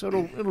up. So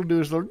it'll do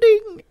this little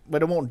ding,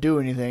 but it won't do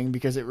anything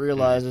because it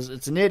realizes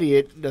it's an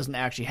idiot. It doesn't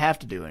actually have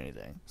to do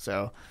anything.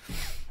 So,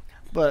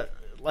 but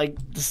like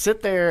to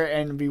sit there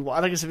and be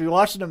like I said, if you're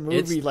watching a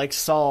movie like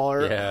Saw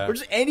or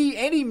just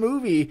any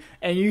movie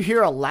and you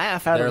hear a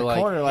laugh out of the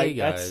corner, hey like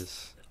guys.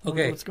 that's.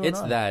 Okay, what's going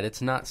on? That.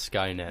 It's not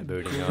Skynet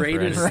booting up.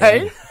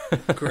 Right?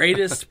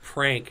 Greatest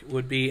prank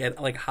would be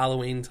at like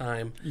Halloween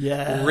time.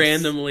 Yes.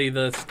 Randomly,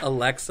 the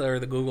Alexa or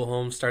the Google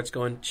Home starts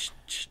going.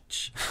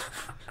 Ch.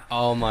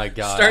 Oh my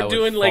god! Start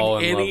doing like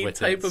any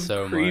type of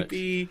so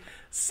creepy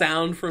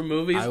sound from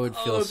movies. I would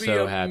feel it'd be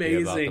so happy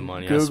amazing. about the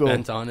money Google, I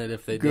spent on it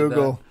if they did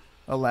Google,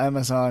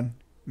 Amazon,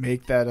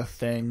 make that a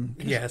thing.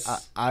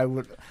 Yes, I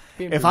would.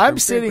 If I'm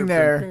sitting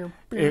there,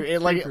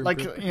 like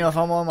if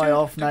I'm on my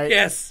off night.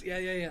 Yes,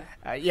 yeah.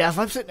 If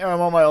I'm sitting there,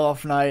 I'm on my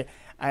off night.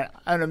 I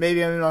don't know.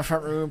 Maybe I'm in my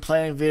front room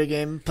playing a video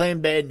game,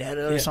 playing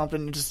Bayonetta or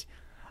something. And just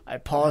I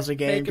pause the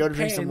game, go to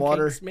drink some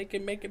water,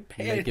 making Making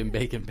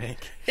bacon,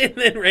 and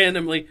then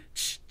randomly,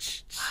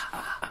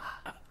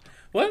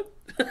 what?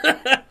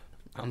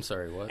 I'm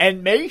sorry, what?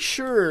 and make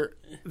sure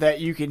that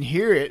you can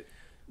hear it,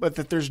 but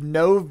that there's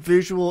no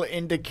visual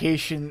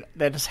indication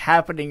that it's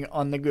happening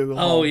on the Google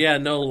Home. Oh yeah,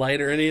 no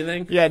light or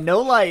anything. Yeah,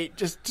 no light.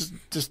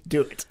 Just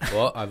do it.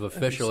 Well, I've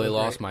officially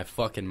lost my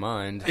fucking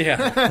mind.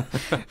 Yeah,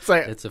 It's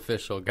like It's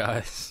official,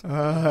 guys.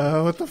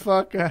 what the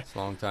fuck? It's a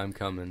long time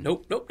coming.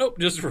 nope.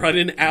 Just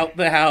running out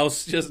the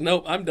house. Just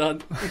nope. I'm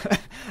done.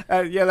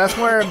 Yeah, that's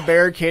where I'm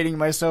barricading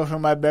myself in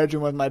my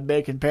bedroom with my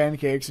bacon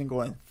pancakes and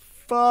going,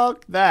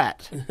 fuck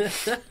that.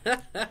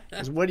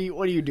 'Cause what do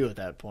you do at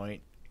that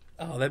point?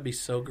 Oh, that'd be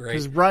so great.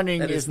 Because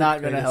running That is the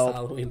not going to greatest help.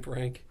 Halloween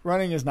prank.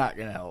 Running is not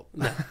going to help.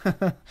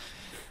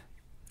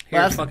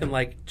 Here's fucking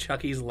like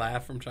Chucky's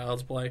laugh from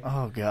Child's Play.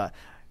 Oh god.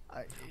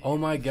 Oh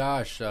my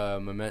gosh!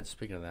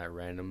 Speaking of that,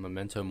 random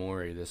Memento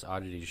Mori, this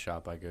oddity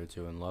shop I go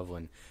to in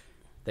Loveland,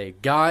 they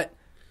got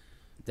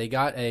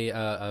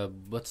a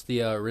what's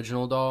the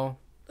original doll?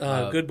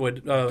 Good boy,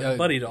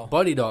 Buddy doll.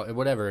 Buddy doll,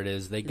 whatever it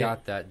is. They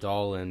got that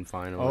doll in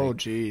finally. Oh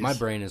jeez. My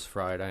brain is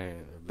fried.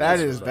 That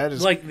is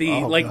Like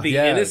the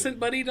Yeah. innocent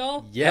Buddy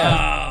doll.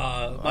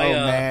 Yeah.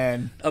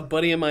 man. A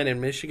buddy of mine in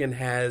Michigan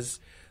has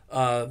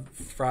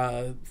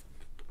from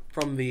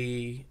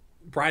the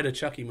Bride of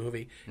Chucky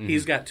movie.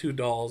 He's got two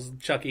dolls,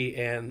 Chucky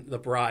and the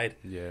bride.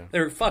 Yeah.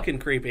 They're fucking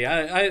creepy.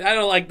 I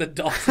don't like the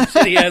dolls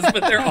that he has,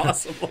 but they're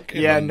awesome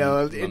looking. Yeah,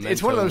 no,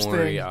 it's one of those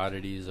Memento Mori, things.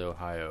 Oddities,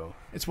 Ohio.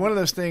 It's one of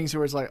those things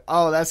where it's like,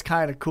 oh, that's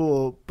kind of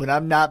cool, but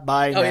I'm not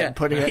buying that and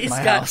putting it in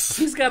my house.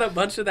 He's got a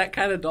bunch of that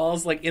kind of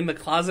dolls like in the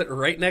closet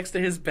right next to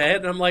his bed,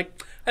 and I'm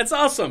like, that's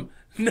awesome.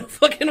 No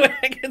fucking way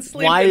I can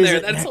sleep in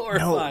there. That's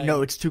horrifying.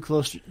 No, it's too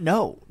close.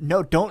 No,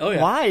 don't. Oh,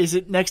 yeah. Why is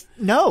it next?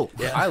 No.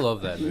 Yeah, I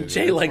love that movie.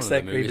 Jay That's likes one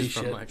of that the movies creepy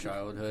from shit. my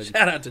childhood.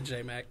 Shout out to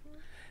J Mac.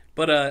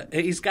 But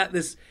he's got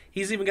this.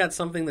 He's even got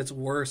something that's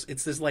worse.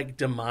 It's this like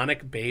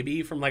demonic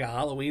baby from like a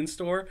Halloween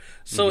store.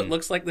 So it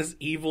looks like this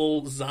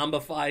evil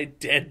zombified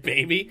dead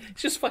baby.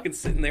 He's just fucking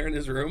sitting there in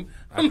his room.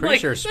 I'm pretty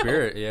sure no,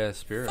 Spirit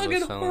was fucking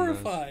selling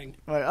horrifying.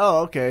 Like,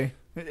 oh, okay.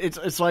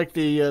 It's like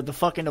the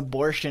fucking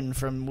abortion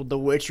from The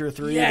Witcher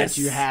 3 Yes.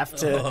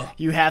 that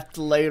you have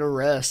to lay to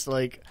rest.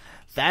 Like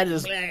that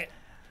is that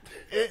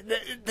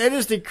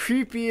is the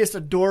creepiest,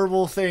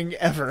 adorable thing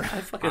ever.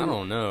 I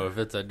don't know if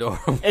it's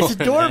adorable. It's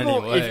adorable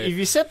in any way. if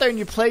you sit there and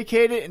you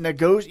placate it and the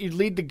ghost, you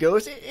lead the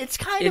ghost. It's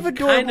kind of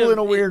adorable in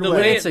a weird the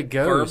way. way It's a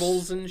ghost.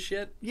 burbles and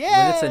shit.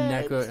 Yeah, When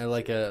it's a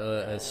like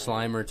a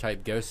Slimer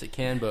type ghost, it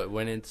can. But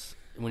when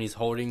he's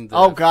holding the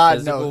Oh, God,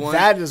 physical no, one,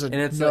 that is a- and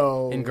it's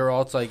no. like, and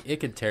Geralt's like it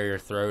could tear your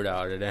throat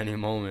out at any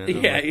moment.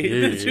 I'm Yeah, like,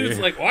 the dude's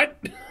like, what?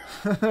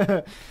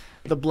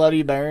 the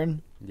Bloody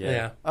Baron.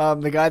 yeah.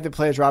 The guy that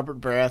plays Robert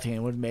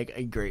Baratheon would make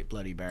a great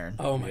Bloody Baron.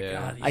 Oh my Yeah.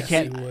 god, yes, I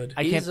can't. he would.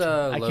 He's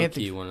I can't low-key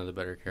think. one of the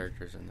better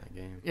characters in that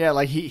game. Yeah,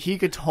 like he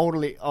could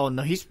totally. Oh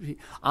no,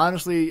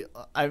 honestly.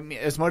 I mean,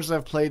 as much as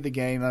I've played the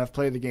game, and I've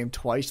played the game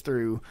twice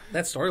through,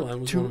 That storyline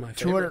was one of my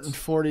favorites.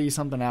 240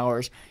 something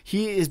hours.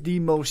 He is the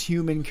most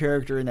human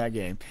character in that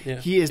game.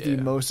 Yeah. He is the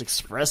Yeah. most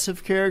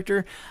expressive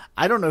character.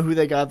 I don't know who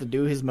they got to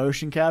do his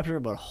motion capture,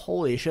 but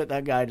holy shit,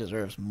 that guy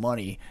deserves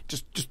money.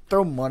 Just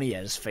throw money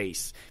at his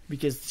face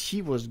because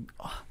he was.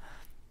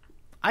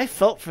 I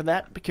felt for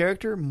that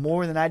character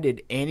more than I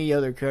did any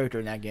other character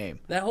in that game.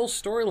 That whole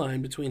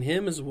storyline between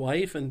him, his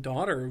wife, and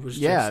daughter was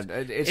just... Yeah,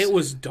 it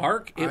was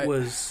dark. It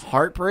was...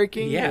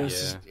 Heartbreaking. Yeah.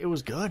 It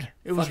was good.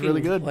 It was fucking,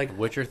 really good. Like,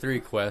 Witcher 3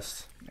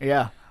 quest.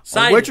 Yeah.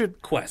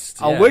 Side quest.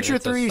 A Yeah, Witcher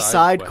it's a 3 side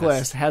side quest.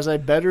 quest has a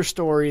better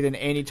story than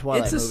any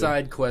Twilight It's a movie.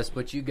 side quest,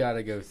 but you got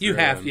to go through. You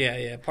have, them. yeah.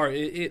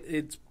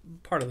 It's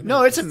part of the.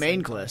 No, it's a quest.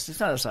 main quest. It's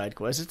not a side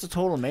quest. It's a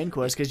total main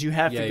quest because you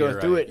have Yeah, to go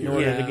you're through right. it in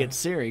order to Yeah. get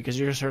Ciri because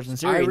you're searching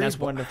Ciri, and that's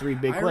one of the 3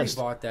 big quests.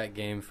 I rebought that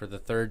game for the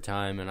 3rd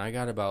time, and I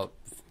got about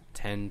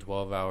 10,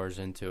 12 hours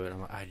into it.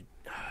 I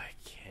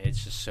can't.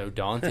 It's just so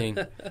daunting.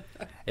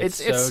 It's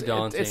so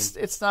daunting.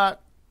 It's not.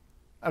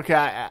 Okay,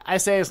 I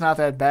say it's not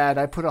that bad.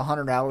 I put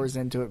 100 hours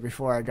into it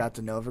before I got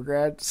to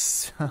Novigrad,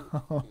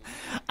 so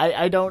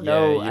I don't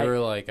know. You were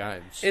like,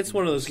 It's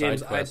one of those side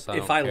games. quests, If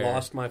don't I care.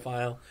 lost my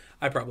file,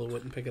 I probably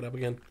wouldn't pick it up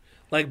again.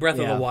 Like Breath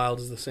of Yeah. the Wild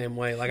is the same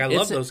way. Like I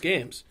love those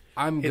games.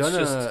 I'm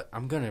It's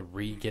gonna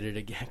re-get it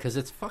again because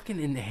it's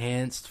fucking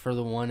enhanced for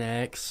the One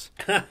X.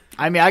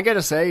 I mean, I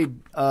gotta say,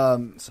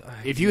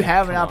 if you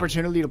have an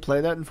opportunity to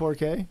play that in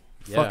 4K,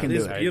 fucking It do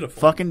is it. beautiful.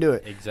 Fucking do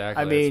it.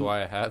 Exactly. I mean, that's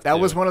why I have that to.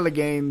 was one of the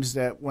games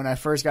that when I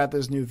first got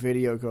this new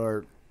video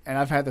card, and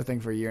I've had the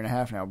thing for a year and a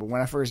half now, but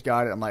when I first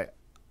got it, I'm like,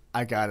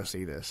 I gotta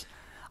see this.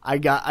 I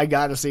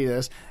gotta see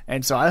this.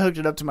 And so I hooked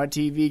it up to my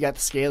TV, got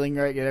the scaling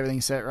right, get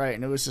everything set right,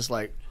 and it was just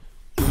like,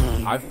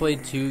 I've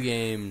played 2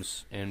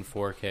 games in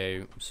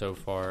 4K so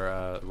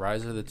far.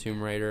 Rise of the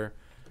Tomb Raider.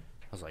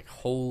 I was like,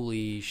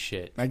 holy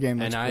shit. That game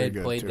looks And I pretty had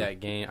good, played too. that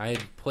game. I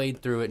had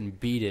played through it and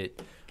beat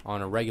it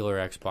on a regular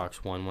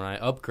Xbox One. When I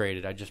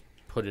upgraded, I just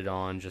put it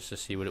on just to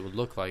see what it would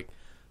look like.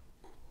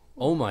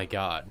 Oh my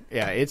god.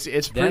 yeah, it's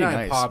pretty Then I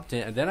nice. popped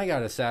in, and then I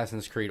got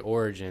Assassin's Creed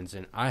Origins,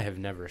 and I have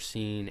never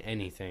seen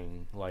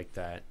anything like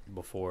that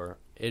before.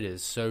 It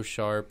is so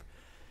sharp.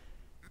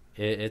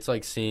 It's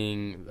like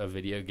seeing a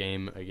video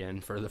game again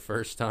for the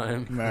first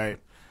time. Right.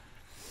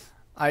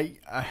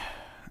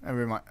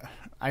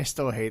 I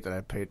still hate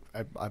that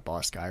I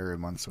bought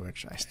Skyrim on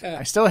Switch.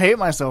 I still hate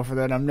myself for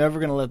that. I'm never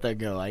gonna let that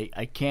go. I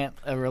can't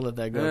ever let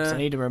that go because I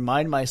need to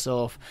remind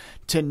myself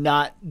to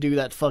not do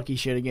that fucky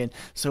shit again.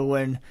 So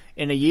when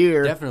in a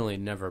year, Definitely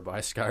never buy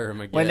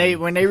Skyrim again.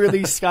 when they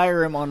release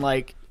Skyrim on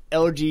like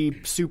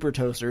LG Super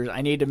Toasters,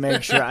 I need to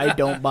make sure I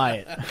don't buy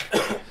it.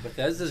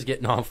 Bethesda's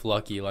getting off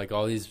lucky, like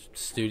all these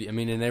I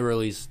mean, and they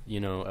released,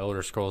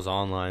 Elder Scrolls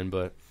Online,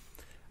 but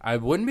I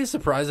wouldn't be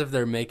surprised if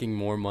they're making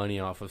more money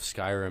off of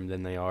Skyrim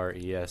than they are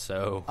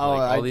ESO.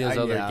 All these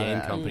other game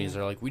companies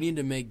are like, we need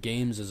to make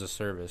games as a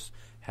service.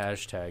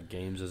 Hashtag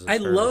games as a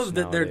service. I love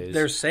that nowadays.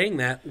 they're saying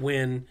that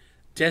when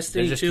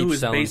Destiny just 2 keep is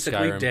selling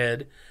basically Skyrim.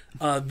 dead.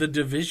 The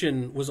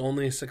Division was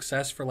only a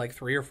success for like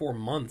 3 or 4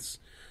 months.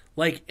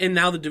 Like, and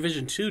now the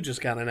Division 2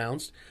 just got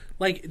announced.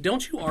 Like,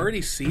 don't you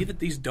already see that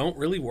these don't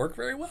really work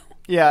very well?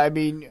 Yeah, I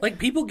mean, Like,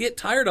 people get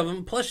tired of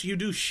them. Plus, you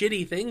do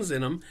shitty things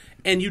in them,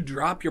 and you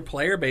drop your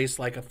player base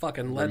like a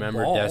fucking lead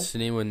Remember ball.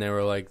 Destiny when they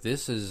were like,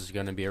 this is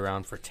going to be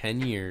around for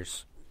 10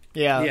 years.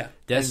 Yeah,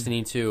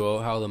 Destiny 2, oh,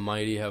 how the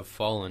mighty have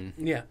fallen.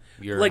 yeah.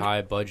 Your Like-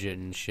 high budget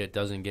and shit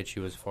doesn't get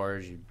you as far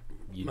as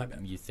My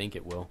bad. you think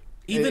it will.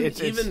 Even It's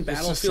just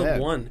Battlefield sad.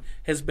 1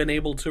 has been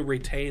able to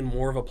retain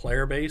more of a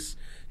player base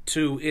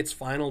to its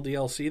final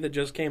DLC that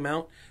just came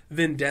out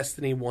than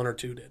Destiny 1 or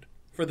 2 did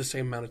for the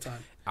same amount of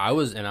time. I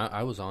was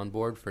on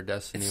board for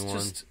Destiny It's 1.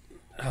 just...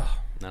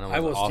 and I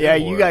was off too. yeah,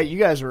 board. you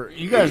guys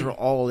were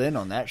all in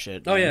on that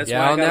shit. Oh, man. yeah, that's why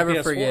Yeah, I I'll got a never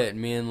PS4. forget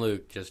me and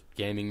Luke, just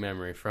gaming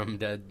memory from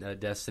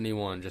Destiny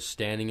 1, just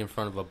standing in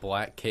front of a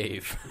black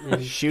cave.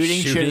 shooting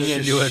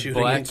into a Shooting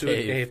black into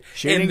a cave.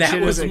 Shooting and that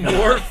shit was is a-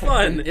 more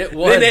fun It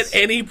was. than at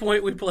any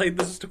point we played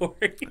the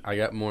story. I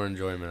got more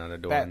enjoyment out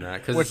of doing That-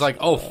 that because which- it's like,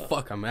 oh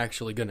fuck, I'm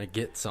actually gonna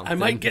get something. I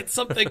might get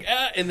something,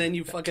 and then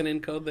you fucking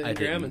encode the I engram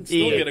didn't. and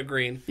still Yeah. get a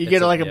green. You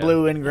get like a yeah.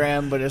 blue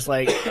engram, but it's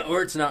like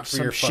or it's not for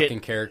some your shit. fucking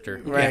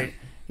character. right.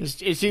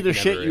 It's either Never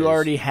shit you is.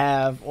 already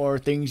have or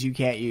things you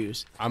can't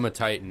use. I'm a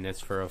Titan. It's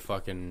for a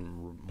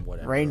fucking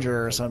whatever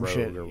Ranger or a some rogue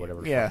shit. or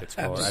whatever. Yeah. Fuck it's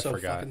called. That's I so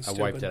forgot. fucking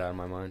I wiped stupid. it out of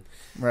my mind.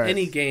 Right.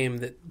 Any game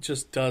that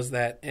just does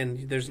that,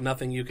 and there's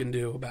nothing you can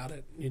do about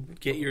it. You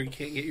can't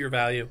get your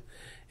value.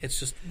 It's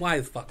just why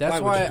the fuck? That's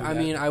would why you do I that?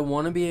 mean I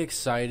want to be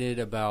excited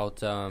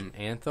about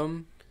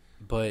Anthem,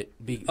 but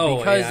Oh,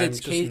 because yeah, I'm it's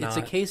just it's a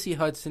not. Casey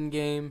Hudson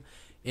game,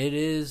 it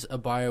is a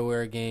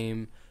BioWare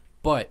game,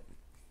 but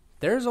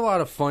there's a lot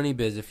of funny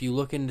biz. If you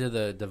look into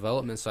the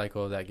development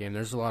cycle of that game,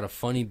 there's a lot of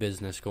funny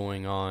business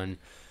going on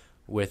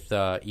with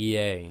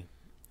EA.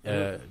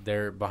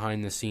 They're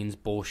behind the scenes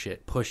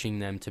bullshit, pushing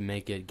them to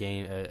make a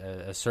game,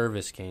 a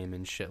service game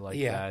and shit like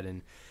Yeah. that.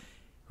 And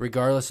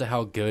regardless of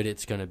how good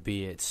it's going to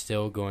be, it's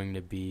still going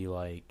to be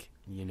like,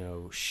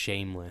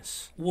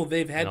 shameless. Well,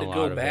 they've had in to a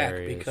go lot of back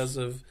areas. because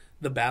of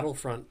the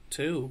Battlefront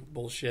 2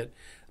 bullshit.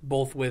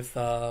 Both with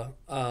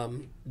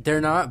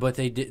They're not, but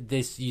they did.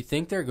 You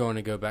think they're going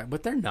to go back,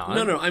 but they're not.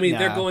 no, I mean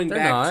they're Nah, going they're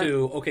back not.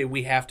 to okay.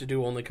 We have to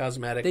do only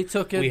cosmetic. They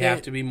took it. We they,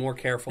 have to be more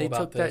careful They about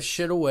took this. that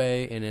shit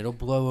away, and it'll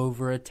blow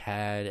over a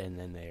tad, and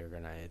then they are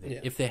gonna.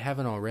 Yeah. If they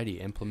haven't already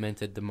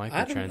implemented the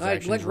I don't,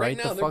 microtransactions, like right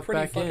now, the they're fuck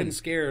pretty back fucking in.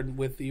 scared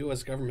with the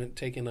U.S. government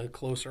taking a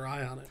closer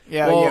eye on it.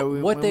 Yeah, Well,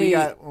 yeah. what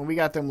When we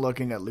got them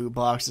looking at loot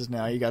boxes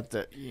now, you got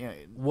the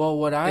Well,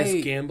 what It's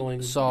I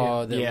gambling.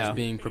 saw that Yeah. was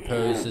being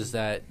proposed is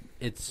that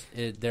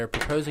they're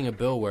proposing a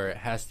bill where it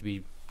has to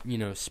be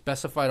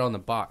specified on the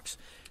box.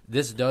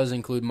 This does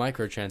include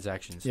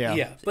microtransactions.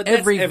 Yeah. But that's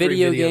Every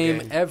video game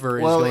game. ever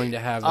is going to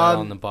have that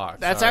on the box.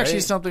 That's all actually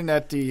right? something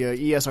that the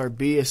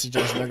ESRB is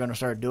suggesting they're going to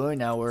start doing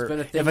now. Where been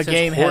a thing if a since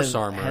game Horse has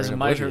Armor in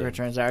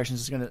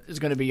microtransactions, it's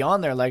going to be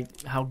on there,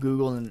 like how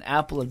Google and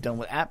Apple have done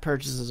with app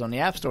purchases on the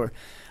App Store.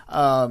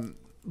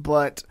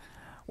 But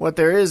what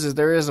there is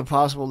a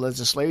possible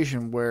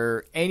legislation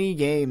where any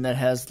game that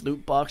has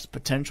loot box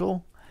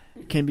potential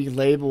can be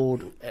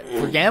labeled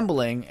for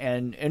gambling,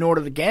 and in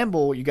order to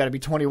gamble, you got to be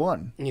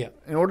 21. Yeah.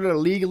 In order to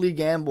legally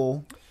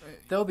gamble,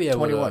 They'll be able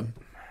 21. to.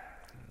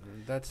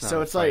 That's not So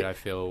a it's fight like- I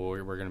feel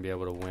we're going to be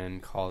able to win.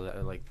 Call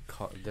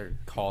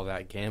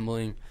that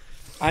gambling.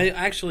 I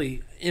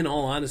actually, in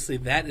all honesty,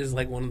 that is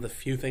like one of the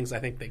few things I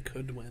think they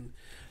could win.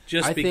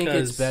 I Because think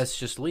it's best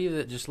just leave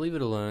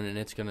it alone, and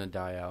it's going to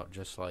die out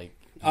just like.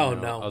 Oh,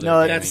 no. other No,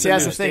 gaming. That's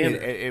that's the new thing.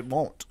 standard. It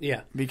won't.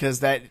 Yeah. Because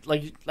that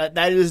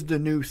is the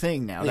new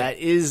thing now. Yeah.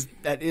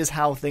 That is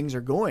how things are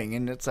going,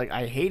 and it's like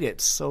I hate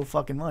it so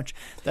fucking much.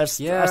 That's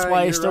why you're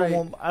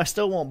right. I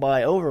still won't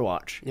buy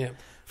Overwatch. Yeah.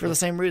 For the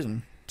same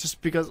reason.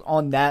 Just because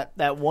on that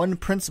one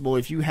principle,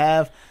 if you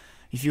have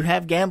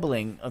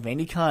gambling of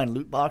any kind,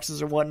 loot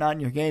boxes or whatnot in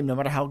your game, no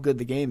matter how good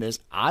the game is,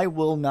 I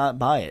will not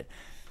buy it.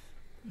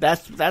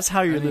 That's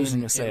how you're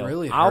losing a sale.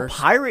 really I'll hurts.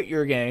 pirate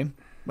your game.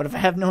 But if I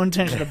have no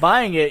intention of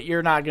buying it,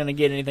 you're not going to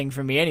get anything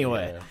from me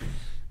anyway.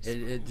 Yeah.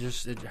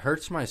 It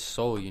hurts my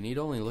soul. You need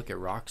only look at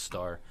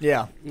Rockstar.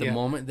 Yeah. The Yeah.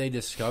 moment they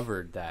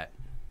discovered that.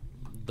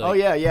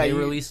 They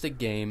released a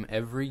game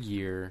every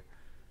year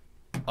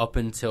up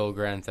until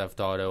Grand Theft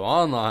Auto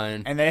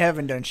Online. And they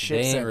haven't done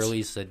shit They ain't since.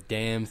 released a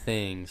damn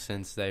thing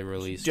since they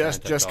released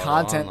just Grand Theft Auto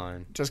content,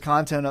 Online. just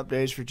content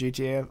updates for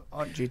GTA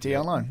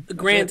Online.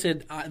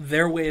 Granted,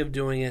 their way of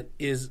doing it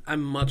is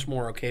I'm much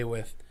more okay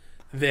with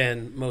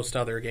than most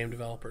other game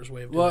developers'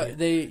 way of doing Well, it.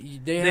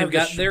 they've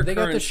got their they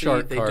got the currency.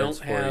 shark They cards don't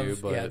for have you,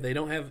 but they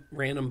don't have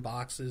random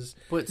boxes.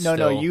 but No,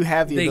 still, you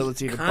have the They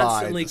ability to buy.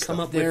 constantly the come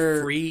stuff. up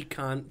They're-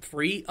 with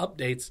free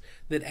updates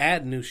that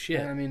add new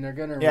shit. I mean, they're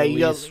gonna Yeah,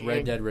 you release got-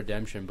 Red Dead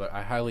Redemption, but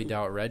I highly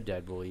doubt Red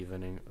Dead will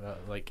even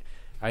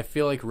I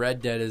feel like Red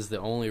Dead is the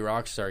only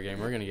Rockstar game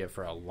we're gonna get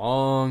for a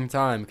long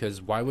time.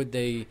 Because why would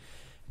they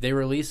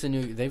release a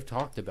new? They've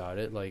talked about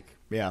it, like.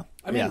 Yeah.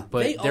 I mean, yeah.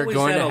 But they they're always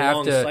going had to a have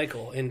long to-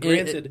 cycle. And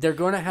granted, they're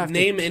going to have to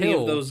name any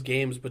kill- of those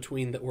games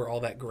between that were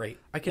all that great.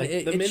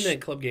 The Midnight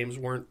Club games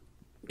weren't.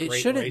 It great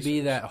shouldn't racers. be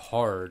that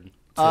hard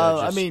to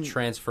I mean-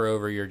 transfer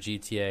over your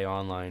GTA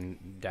Online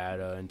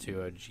data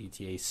into a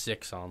GTA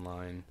 6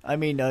 Online. I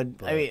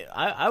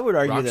would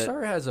argue that.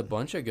 Rockstar has a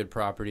bunch of good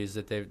properties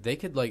that they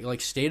could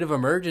like State of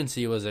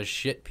Emergency was a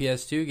shit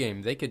PS2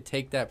 game. They could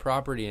take that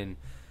property and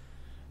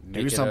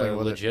make it something a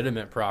with it.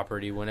 legitimate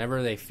property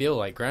whenever they feel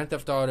like. Grand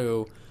Theft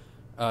Auto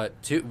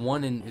 2,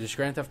 1 and just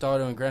Grand Theft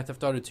Auto and Grand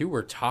Theft Auto 2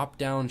 were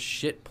top-down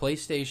shit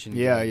PlayStation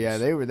Yeah, games. yeah,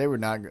 they were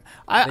not good.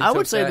 They I would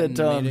took say and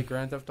that made it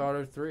Grand Theft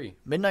Auto 3.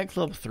 Midnight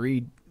Club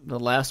 3, the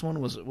last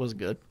one was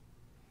good.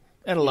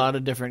 Had a lot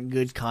of different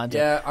good content.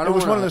 Yeah, I don't it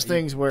was one of wanna- those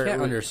things where you can't it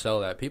was-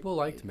 undersell that. People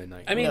liked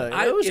Midnight. I mean, No,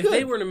 it was if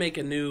they good. were to make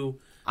a new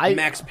I-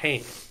 Max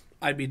Payne,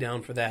 I'd be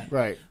down for that.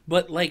 Right.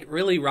 But like,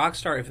 really,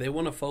 Rockstar, if they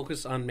want to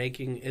focus on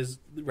making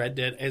Red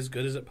Dead as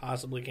good as it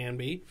possibly can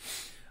be,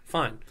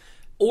 fine.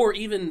 Or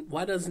even,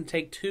 why doesn't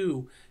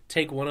Take-Two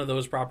take one of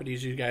those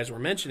properties you guys were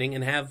mentioning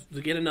and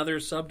get another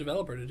sub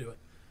developer to do it?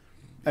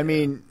 I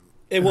mean,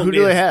 It won't who be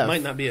do they as, have?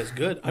 Might not be as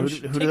good. Who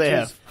do they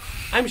have?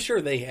 I'm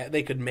sure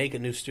they could make a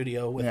new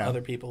studio with Yeah.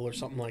 other people or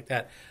something like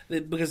that.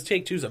 Because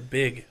Take-Two's a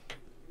big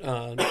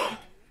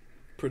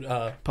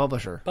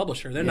Publisher.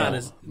 publisher. They're Yeah. not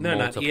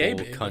multiple EA big. But they're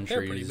pretty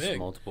countries, big.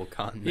 multiple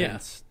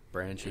continents,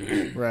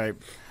 branches. Right.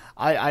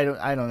 I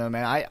don't know,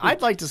 man.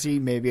 I'd like to see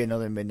maybe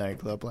another Midnight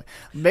Club. Like,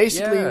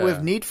 basically, Yeah.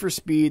 with Need for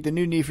Speed, the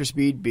new Need for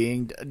Speed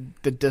being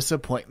the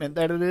disappointment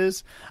that it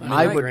is,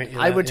 I I would grant you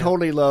I that, would yeah.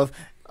 totally love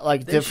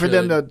for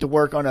them to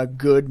work on a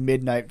good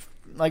Midnight.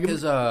 Like,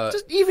 'Cause,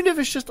 just, even if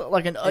it's just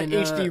like an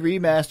HD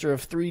remaster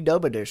of 3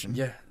 Dub Edition.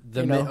 Yeah,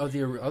 the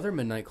other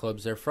Midnight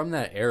Clubs, they're from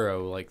that era,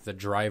 like the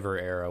Driver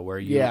era, where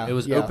it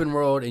was open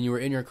world and you were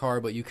in your car,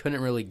 but you couldn't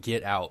really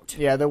get out.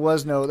 Yeah, there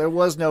was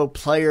no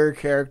player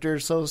character,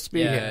 so to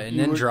speak. Yeah, and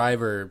then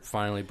Driver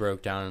finally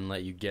broke down and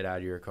let you get out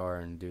of your car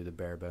and do the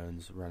bare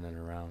bones running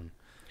around.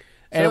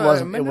 And So, it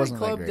wasn't Midnight that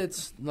Club great.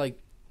 that's like,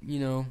 I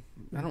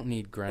don't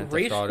need Grand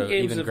Racing Theft Auto,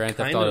 games even have Grand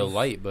Theft kind Auto of-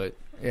 Light, but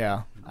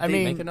Yeah, I They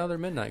mean, make another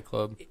Midnight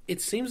Club.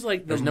 It seems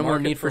like There's no more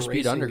market Need for Speed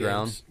racing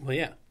Underground. games- well,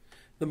 yeah,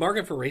 the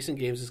market for racing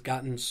games has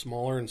gotten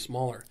smaller and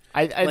smaller.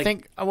 I like,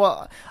 think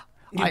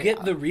You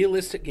get the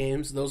realistic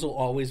games; those will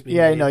always be.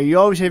 Yeah, made. no, you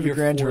always have your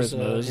Your Gran Forza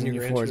Turismos and and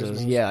your your Gran Forzas.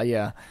 Turismos.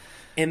 Yeah.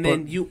 And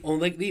then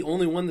the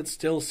only one that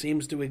still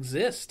seems to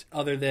exist,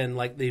 other than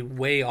like the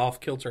way off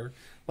kilter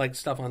like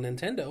stuff on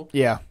Nintendo,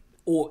 Yeah.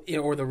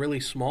 or the really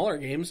smaller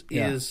games,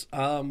 Yeah. is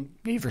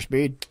Need for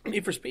Speed.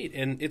 Need for Speed,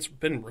 and it's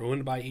been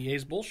ruined by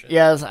EA's bullshit.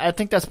 Yeah, I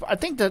think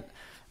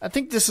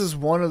this is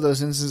one of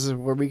those instances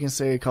where we can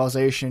say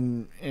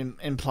causation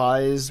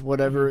implies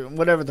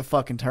whatever the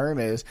fucking term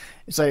is.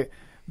 It's like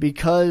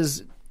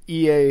because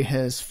EA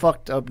has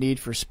fucked up Need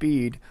for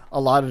Speed, a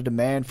lot of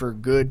demand for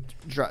good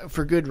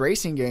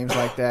racing games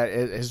like that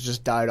has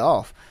just died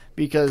off,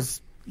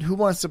 because who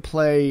wants to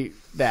play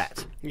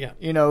that? Yeah.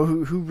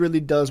 Who really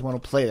does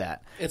want to play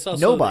that? It's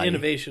also Nobody. The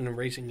innovation in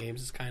racing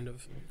games is kind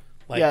of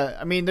like, yeah,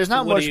 I mean, there's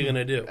not much. What are you going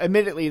to do?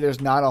 Admittedly, there's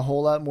not a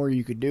whole lot more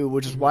you could do,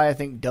 which is why I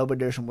think Dub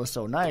Edition was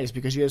so nice,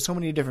 because you had so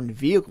many different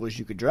vehicles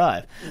you could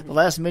drive. The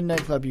last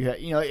Midnight Club, you had,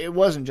 it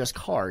wasn't just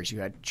cars. You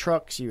had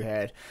trucks, you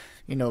had,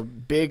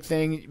 big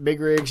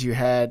rigs, you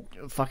had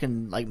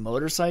fucking like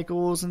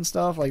motorcycles and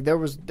stuff. Like there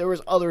was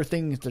other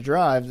things to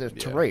drive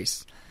to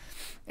race,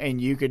 and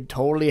you could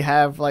totally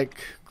have like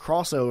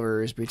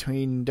crossovers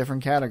between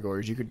different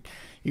categories. You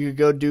could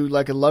go do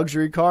like a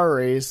luxury car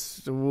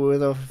race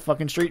with a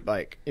fucking street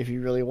bike if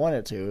you really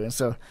wanted to. And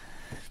so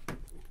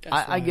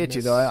I get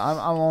you though. I'm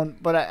on,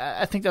 but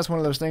I think that's one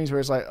of those things where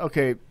it's like,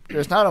 okay,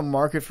 there's not a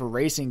market for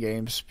racing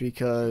games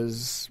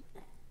because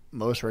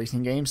most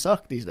racing games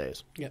suck these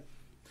days. Yep.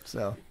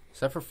 So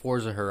except for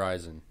Forza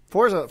Horizon.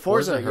 Forza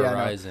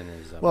Horizon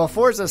is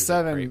Forza is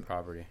 7 a great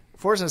property.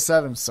 Forza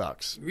 7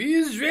 sucks.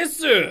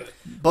 Racer.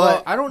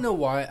 But I don't know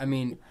why. I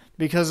mean,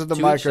 because of the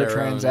to each their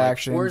own.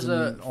 microtransactions,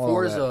 Like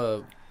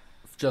Forza,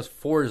 just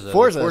Forza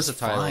Forza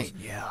titles.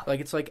 fine, yeah. Like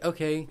it's like,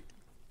 okay,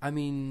 I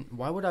mean,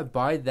 why would I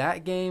buy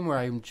that game where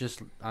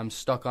I'm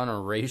stuck on a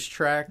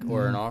racetrack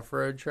or an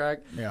off-road track?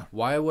 Yeah.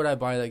 Why would I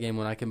buy that game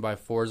when I can buy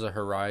Forza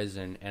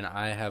Horizon and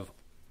I have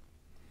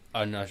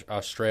an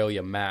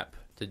Australia map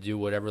to do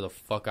whatever the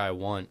fuck I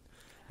want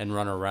and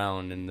run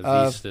around and the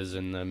vistas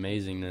and the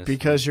amazingness?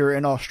 Because you're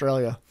in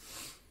Australia.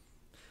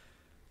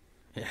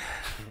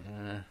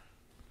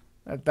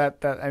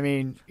 I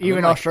mean,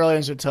 even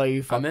Australians would tell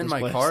you. Fuck I'm in this my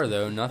place. car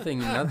though.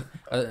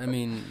 I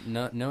mean,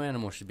 no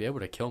animal should be able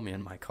to kill me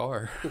in my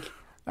car.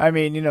 I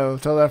mean,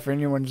 tell that for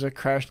anyone to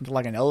crash into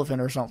like an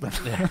elephant or something.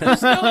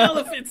 There's no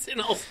elephants in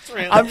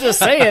Australia. I'm just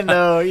saying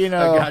though, A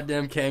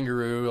goddamn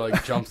kangaroo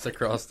like jumps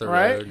across the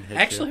Right? road. And hits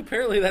Actually, you.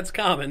 apparently that's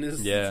common.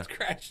 Is Yeah.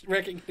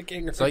 wrecking the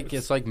kangaroos.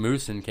 It's like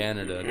moose in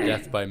Canada.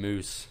 Death by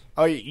moose.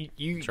 Oh,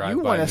 you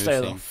Drive-by want to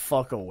stay the moosing.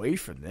 fuck away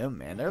from them,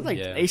 man. They're like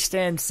Yeah. they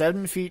stand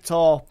 7 feet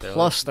tall They're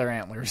plus their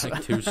antlers.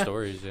 Like 2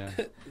 stories. Yeah.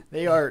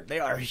 They are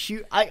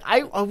huge.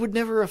 I would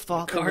never have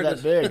thought they were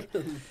that big.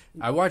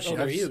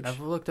 they're huge.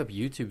 I've looked up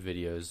YouTube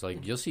videos.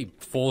 Like you'll see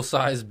full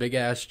size big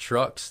ass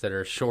trucks that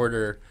are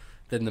shorter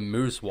than the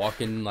moose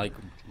walking like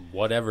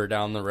whatever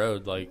down the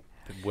road like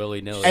willy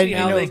nilly. See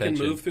how they can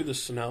move through the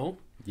snow?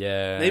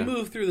 Yeah, They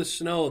move through the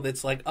snow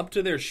that's like up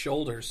to their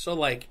shoulders. So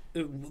like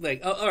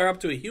or up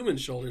to a human's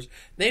shoulders.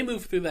 They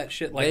move through that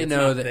shit like they it's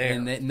know not that, there.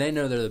 and they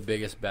know they're the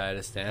biggest,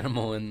 baddest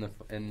animal in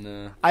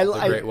the I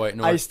Great White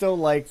North. I still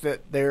like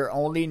that their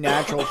only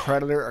natural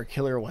predator are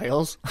killer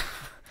whales.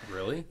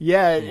 Really?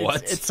 Yeah,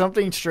 What? it's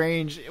something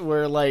strange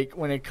where like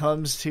when it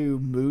comes to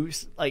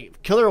moose,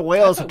 like killer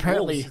whales I thought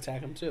apparently wolves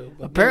attack them too.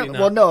 But apparently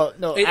maybe not.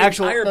 well no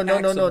actual Entire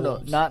no packs of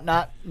wolves.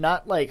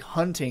 not like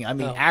hunting. I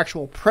mean Oh.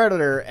 actual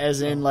predator,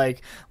 as in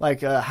like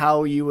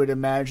how you would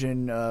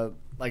imagine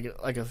like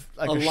a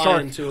lion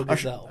shark to a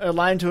gazelle. a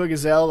lion to a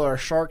gazelle, or a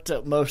shark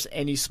to most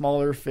any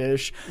smaller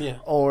fish, Yeah.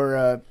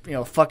 or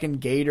fucking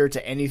gator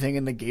to anything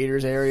in the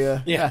gators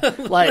area. Yeah,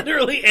 like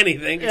literally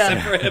anything Yeah.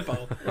 except for a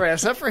hippo. right,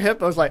 except for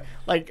hippos.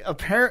 Like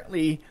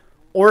apparently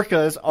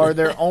orcas are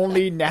their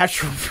only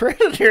natural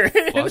predator.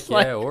 Fuck It's yeah,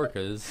 like,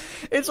 orcas.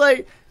 it's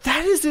like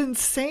that is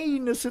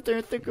insane to sit there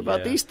and think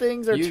about. Yeah. These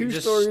things are You 2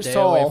 just stories stay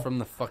tall. away from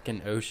the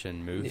fucking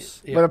ocean,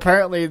 moose. Yeah. But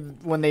apparently,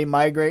 when they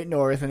migrate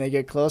north and they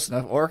get close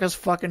enough, orcas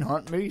fucking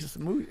hunt moose.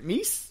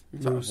 Moose?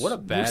 What a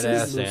Moose.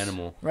 badass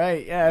animal.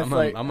 Right? Yeah. It's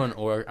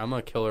I'm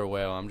a killer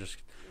whale. I'm just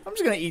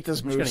gonna eat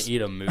this moose. gonna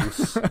eat a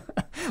moose.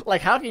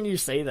 Like, how can you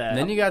say that? And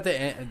then you got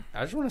I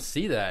just want to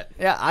see that.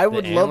 yeah, I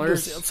would love to.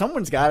 antlers.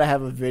 Someone's got to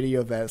have a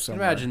video of that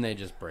somewhere. Imagine they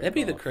just break. That'd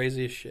be the off.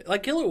 craziest shit.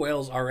 Like killer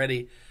whales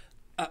already.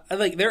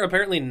 Like they're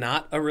apparently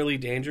not a really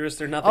dangerous.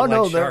 They're nothing Oh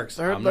no, like sharks.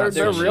 they're I'm not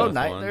real chilling with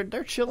nice. one.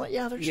 They're chilling.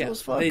 Yeah, they're chill Yeah,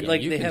 as fuck. they,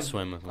 like, You they can have-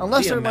 swim with one.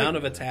 Unless The they're amount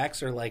like of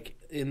attacks are like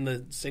in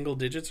the single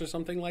digits or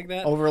something like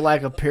that. over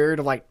like a period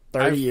of like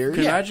 30 years.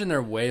 Can imagine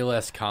they're way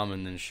less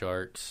common than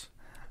sharks.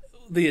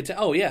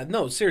 Oh yeah,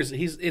 no,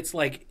 seriously, it's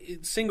like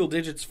single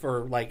digits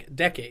for like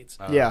decades.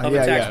 Yeah, of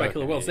yeah, attacks yeah. by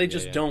killer whales. They Yeah,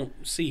 just yeah. don't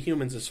see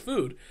humans as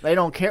food. They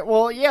don't care.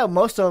 Well, yeah,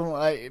 most of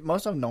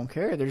them don't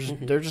care.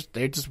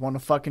 They just want to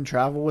fucking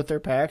travel with their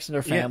packs and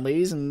their Yeah.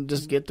 families and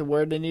just get to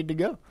where they need to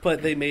go.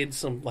 But they made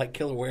some like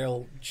killer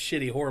whale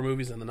shitty horror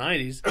movies in the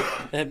 '90s,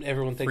 and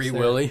everyone thinks Free they're,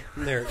 Willy?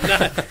 They're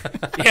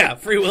not, yeah,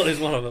 Free Willy is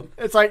one of them.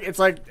 It's like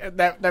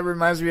that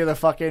reminds me of the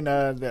fucking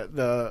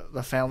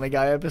the Family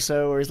Guy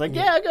episode where he's like,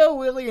 "Yeah, go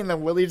Willie," and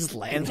then Willie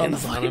just lands on the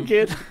Lands on fucking him.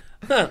 kid.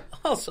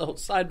 Also,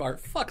 sidebar,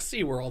 fuck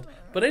SeaWorld.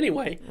 But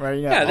anyway, Right,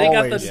 yeah, they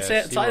got always. the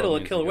Yeah, title SeaWorld of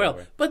needs killer to go whale,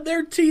 away. but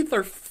their teeth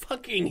are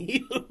fucking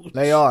huge.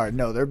 They are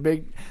they're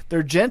big,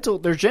 they're gentle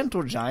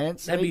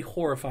giants. That'd be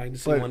horrifying to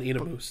see But- one eat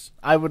a moose.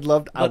 I would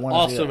love. I But want to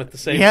see awesome that. at the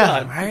same yeah,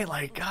 time. right.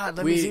 Like God,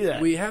 let me see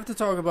that. We have to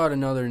talk about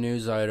another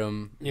news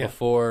item Yeah.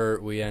 before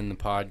we end the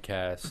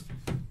podcast.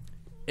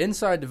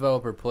 Inside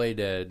Developer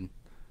Playdead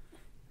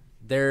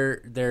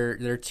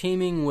they're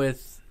teaming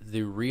with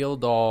the Real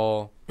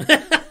Doll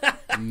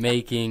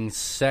making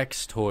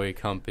sex toy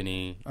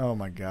company. Oh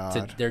my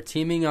god! They're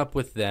teaming up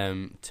with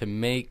them to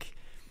make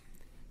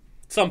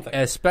something,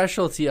 a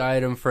specialty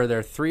item for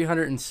their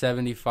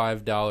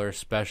 $375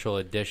 special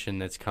edition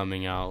that's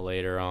coming out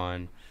later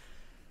on.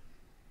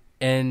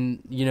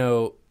 And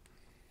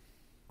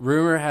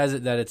rumor has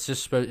it that it's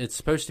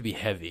supposed to be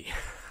heavy.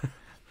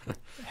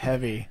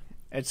 Heavy.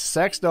 It's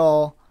sex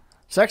doll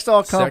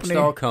company. Sex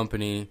doll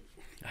company.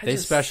 They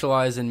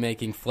specialize in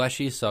making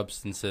fleshy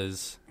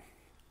substances.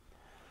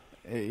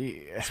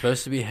 It's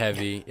supposed to be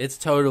heavy. It's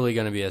totally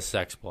going to be a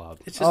sex blob.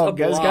 It's just a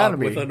blob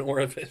with an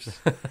orifice.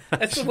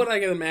 That's what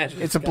I can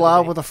imagine. It's a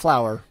blob with a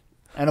flower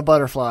and a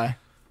butterfly.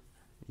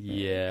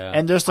 Yeah.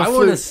 And just a I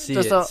want to see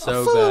it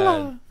so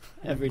bad.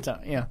 Every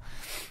time, yeah.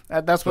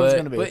 That's what it's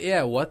going to be. But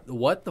yeah,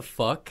 what the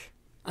fuck?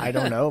 I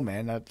don't know,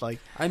 man.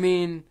 I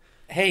mean,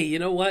 hey, you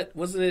know what?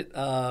 Wasn't it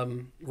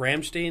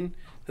Rammstein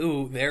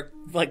who their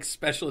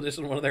special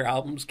edition, one of their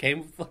albums came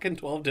with fucking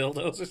 12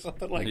 dildos or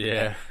something like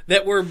that?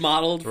 That were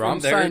modeled from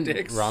their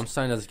dicks.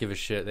 Rammstein doesn't give a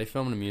shit. They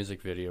filmed a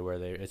music video where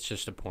it's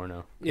just a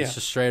porno. Yeah. It's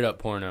just straight up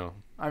porno.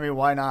 I mean,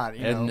 why not?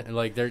 It is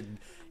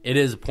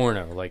a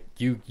porno.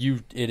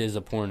 It is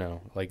a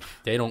porno.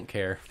 They don't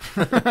care.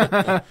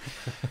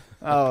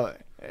 Oh,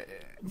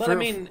 but I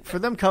mean, for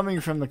them coming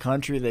from the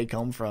country they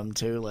come from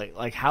too,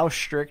 like how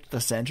strict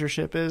the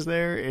censorship is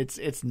there,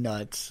 it's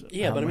nuts.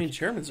 Yeah, but I mean,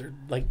 Germans are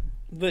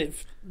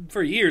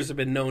for years have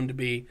been known to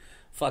be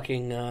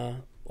fucking Oh,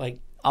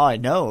 I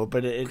know,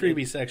 but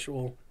creepy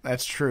sexual.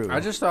 That's true. I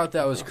just thought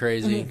that was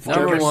crazy.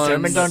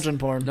 German dungeon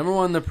porn. Number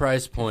one, the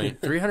price point,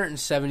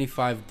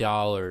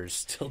 $375.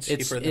 Still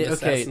cheaper than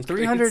Assassin's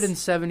Creed.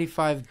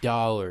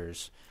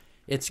 $375.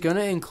 It's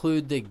gonna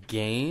include the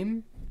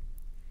game.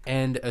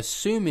 And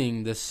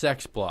assuming the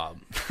sex blob.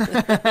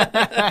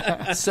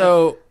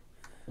 So,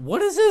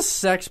 what is this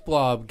sex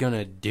blob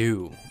gonna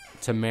do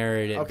to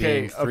merit it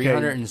being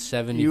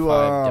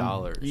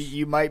 $375?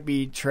 You might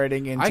be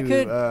treading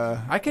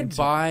into. I could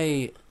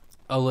buy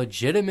a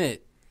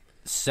legitimate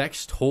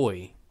sex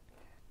toy.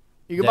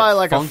 You could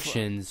buy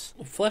functions.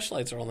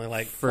 Fleshlights are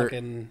only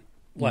fucking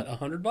what,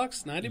 $100,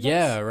 $90?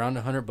 Yeah, around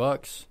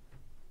 $100.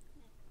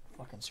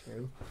 Fucking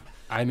screw.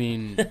 I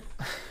mean.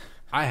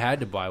 I had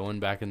to buy one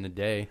back in the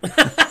day.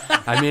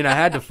 I mean, I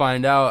had to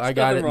find out. I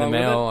got it in the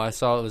mail. I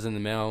saw it was in the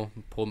mail.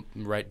 Pulled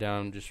right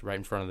down, just right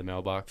in front of the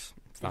mailbox.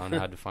 Found I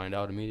had to find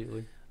out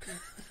immediately.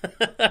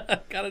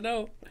 Gotta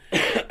know.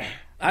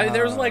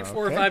 There was 4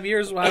 or 5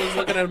 years when I was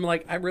looking at them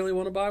I really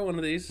want to buy one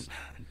of these.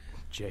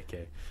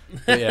 JK.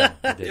 But yeah,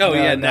 I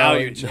did. Now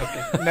you're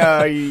joking.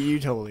 No, you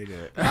totally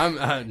did it.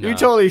 No. You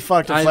totally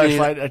fucked a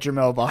flashlight at your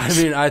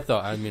mailbox.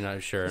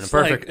 I'm sure. In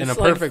a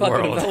perfect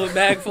world. A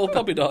bag full of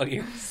puppy dog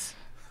ears.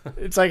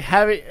 It's like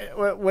having.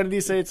 What did he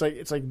say? It's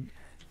like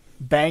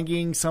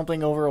banging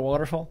something over a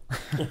waterfall.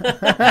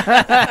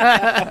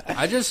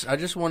 I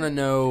just want to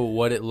know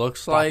what it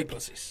looks like,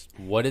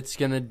 what it's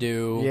gonna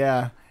do.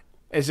 Yeah,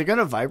 is it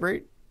gonna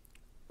vibrate?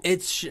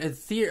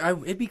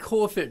 It'd be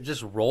cool if it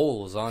just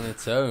rolls on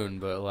its own,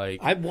 but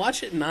I'd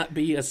watch it not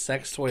be a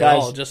sex toy at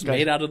all, just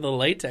made out of the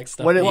latex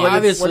stuff.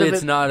 Obviously,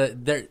 it's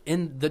not.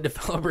 The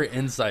developer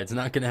inside's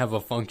not going to have a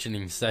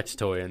functioning sex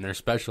toy in their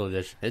special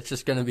edition. It's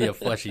just going to be a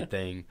fleshy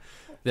thing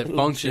that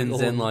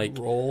functions in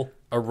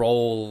a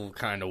roll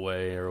kind of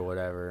way or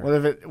whatever.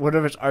 What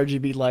if it's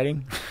RGB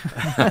lighting?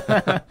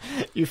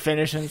 You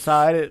finish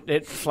inside,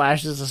 it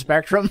flashes a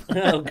spectrum.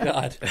 Oh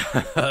God!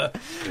 Ding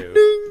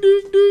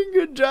ding ding!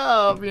 Good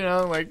job.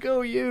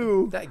 Go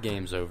you. That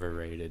game's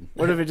overrated.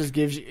 What if it just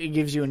gives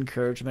you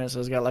encouragement? So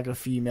it's got a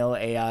female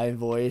AI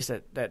voice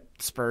that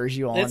spurs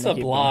you on. It's a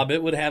blob. Going.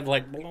 It would have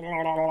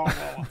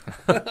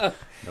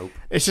Nope.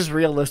 It's just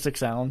realistic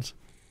sounds.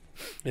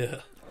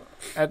 Yeah.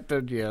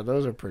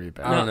 Those are pretty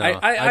bad. I don't know.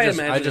 I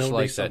imagine I just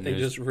like something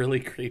just really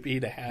creepy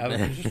to have.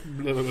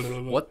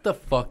 What the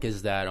fuck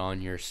is that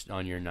on your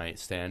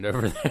nightstand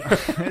over there?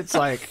 It's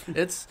like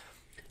it's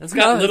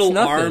got little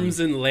arms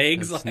and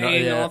legs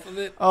hanging off of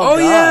it. Oh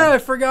yeah, I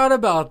forgot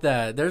about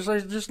that. There's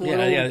just little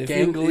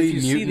gangly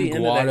if you mutant see the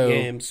end Guado. Of that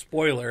game,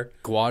 spoiler.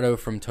 Guado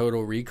from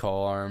Total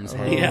Recall arms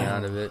hanging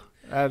out of it.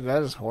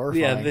 That is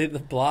horrifying. Yeah, the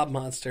blob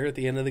monster at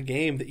the end of the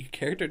game that your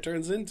character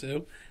turns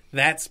into.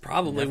 That's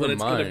probably what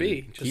it's going to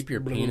be. Just keep your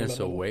penis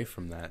away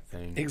from that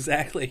thing.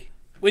 Exactly.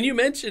 When you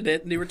mentioned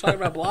it and you were talking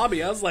about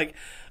Blobby, I was like,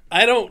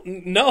 I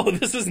don't know.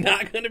 This is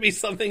not going to be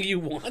something you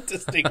want to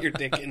stick your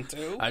dick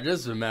into. I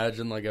just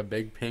imagine a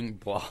big pink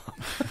blob.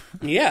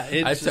 Yeah,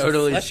 I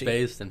totally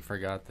spaced and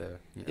forgot the.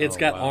 It's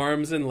got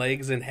arms and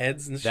legs and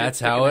heads and shit. That's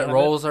how it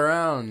rolls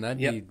around.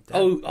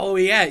 Oh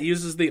yeah, it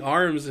uses the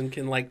arms and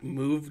can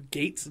move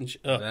gates and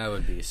shit. That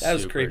would be. That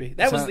was creepy.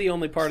 That was the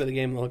only part of the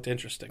game that looked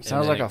interesting.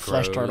 Sounds like a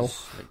flesh turtle.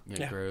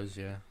 It grows,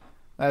 yeah.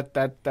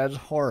 That's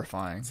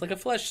horrifying. It's like a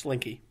flesh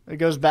slinky. It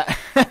goes back.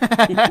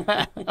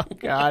 Oh,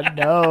 God,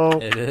 no.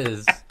 It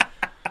is.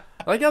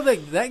 How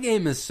that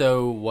game is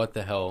so what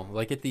the hell.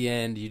 At the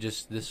end, you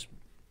just this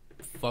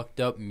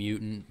fucked up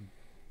mutant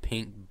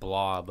pink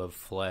blob of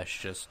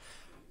flesh just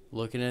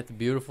looking at the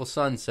beautiful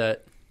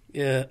sunset.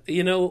 Yeah,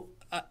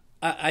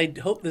 I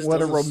hope this What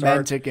a doesn't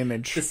romantic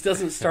image. This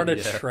doesn't start a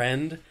Yeah.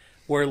 trend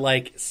where,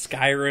 like,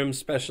 Skyrim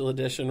Special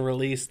Edition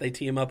release, they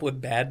team up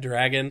with Bad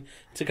Dragon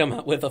to come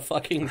out with a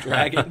fucking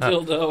dragon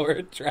dildo or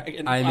a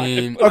dragon. I vibe.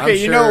 mean, Okay, I'm you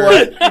sure know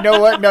what? You know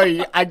what?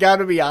 No, I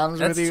gotta be honest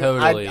That's with you.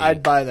 totally-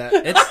 I'd buy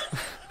that.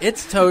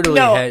 It's totally.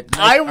 No, like,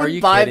 I are would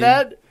you buy kidding?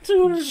 that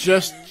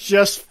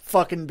just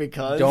fucking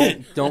because.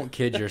 Don't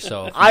kid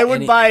yourself. I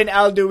would buy an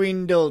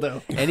Alduin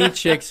dildo. Any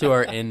chicks who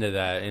are into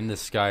that, into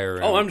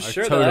Skyrim. Oh, I'm are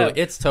sure totally,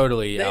 they it's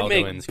totally they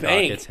make Alduin's cock.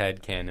 bank. It's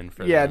headcanon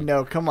for Yeah, them.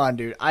 no, come on,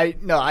 dude. I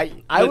would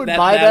That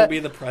buy would that. be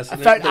the In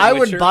precedent. fact, for I would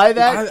Witcher. buy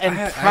that I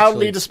and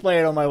proudly actually- display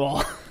it on my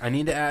wall. I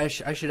need to. I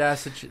should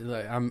ask.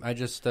 I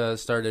just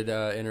started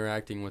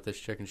interacting with this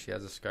chick, and she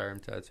has a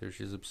Skyrim tattoo.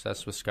 She's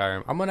obsessed with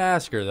Skyrim. I'm gonna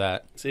ask her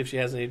that. See if she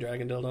has any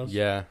dragon dildos.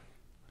 Yeah.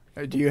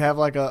 Do you have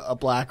like a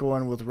black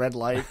one with red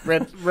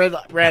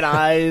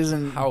eyes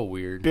and How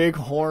weird. big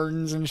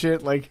horns and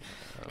shit? Like,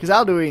 because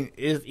Alduin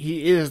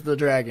is the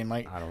dragon.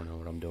 Like, I don't know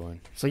what I'm doing.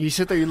 so you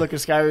sit there, you look at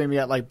Skyrim, you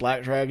got like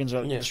black dragons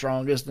are Yeah. the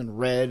strongest, and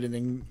red, and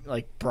then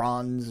like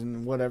bronze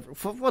and whatever.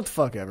 What the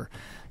fuck ever.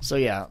 So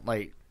yeah,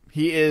 like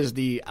he is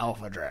the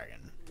alpha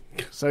dragon.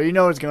 So you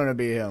know it's going to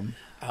be him.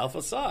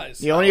 Alpha size.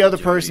 The only other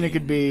person it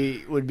could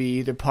be would be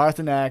either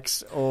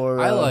Parthenax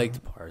or I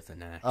liked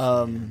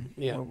Parthenax.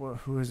 Yeah.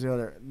 Who is the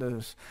other?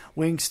 The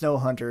Winged Snow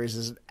Hunter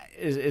is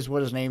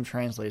what his name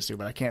translates to,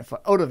 but I can't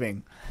find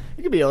Odahviing.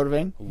 It could be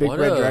Odahviing, big what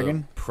red a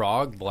dragon.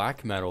 prog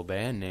black metal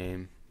band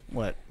name.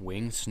 What?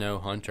 Winged Snow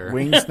Hunter.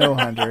 Winged Snow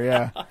Hunter.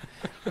 Yeah,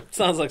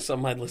 Sounds like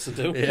something I'd listen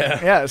to. Yeah.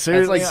 yeah.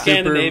 Seriously, like yeah.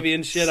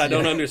 Scandinavian shit I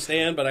don't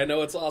understand, but I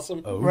know it's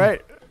awesome. Oh.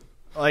 Right.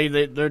 Like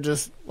they're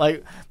just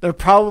like they're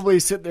probably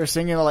sitting there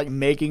singing like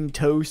making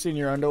toast in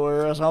your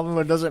underwear or something,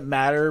 but it doesn't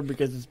matter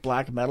because it's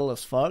black metal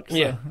as fuck. So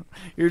Yeah.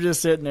 you're just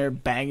sitting there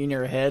banging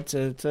your head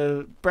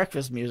to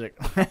breakfast music,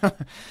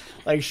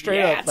 like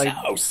straight up. Like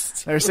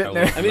toast. they're sitting I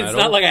there. love I mean, it's metal.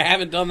 not like I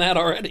haven't done that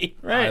already.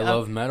 Right. I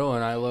love metal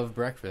and I love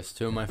breakfast.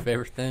 Two of my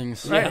favorite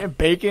things. Right, Yeah. and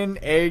bacon,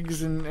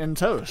 eggs, and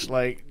toast,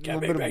 like a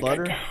little bit of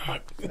butter.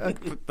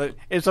 But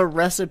it's a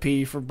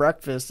recipe for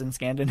breakfast in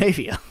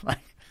Scandinavia. Like,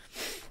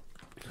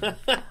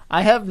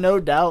 I have no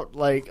doubt.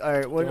 Like, all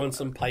right, Throwing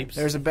some pipes.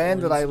 there's a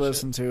band that I horns and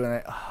listen to,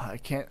 and I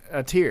can't.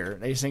 Tyr.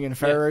 They sing in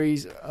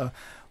Faroese.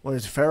 What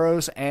is it,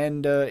 Faroes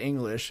and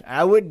English?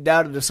 I wouldn't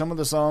doubt it if some of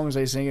the songs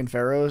they sing in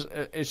Faroes,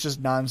 it's just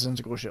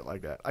nonsensical shit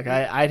like that. Like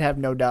I'd have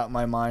no doubt in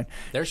my mind.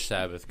 Their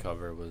Sabbath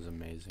cover was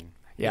amazing.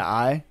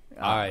 Yeah,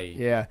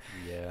 Yeah.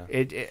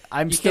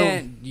 I'm You still.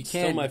 can't.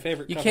 Still my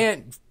favorite You cover.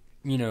 can't.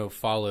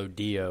 Follow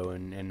Dio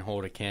and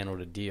hold a candle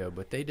to Dio,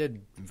 but they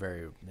did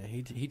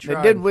He They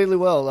tried. did really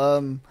well.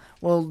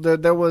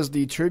 There was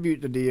the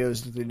tribute to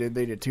Dios that they did.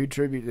 They did 2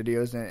 tribute to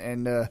Dios,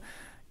 and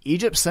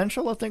Egypt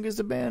Central, I think, is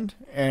the band,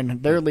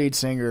 and their lead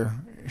singer,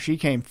 she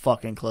came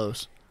fucking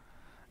close.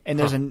 And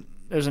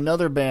there's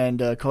another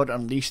band called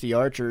Unleash the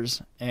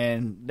Archers,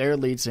 and their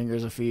lead singer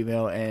is a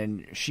female,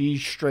 and she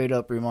straight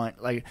up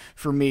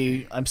for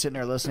me, I'm sitting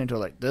there listening to it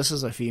like, this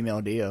is a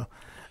female Dio.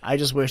 I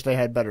just wish they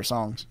had better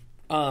songs.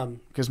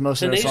 Because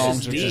most of their Tenacious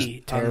songs are D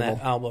just on terrible.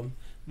 that album.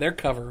 Their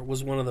cover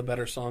was one of the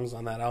better songs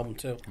on that album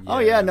too. Oh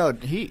yeah, no,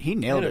 he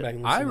nailed Get back it.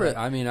 and listen to that.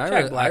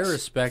 I Black's-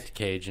 respect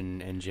Cage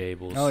and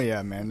Jables. Oh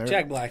yeah, man.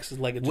 Jack Black's is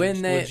like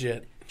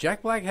legit.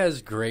 Jack Black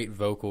has great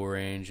vocal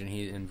range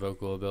and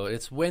vocal ability.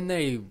 It's when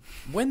they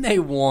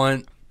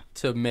want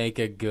to make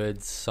a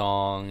good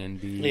song and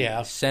be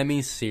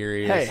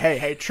semi-serious.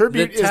 Hey!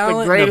 Tribute the is the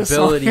talent greatest and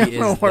ability song in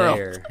the is world.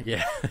 there.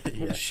 Yeah,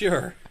 yeah.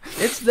 Sure.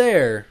 It's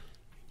there.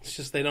 It's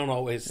just they don't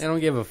always. They don't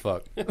give a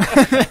fuck.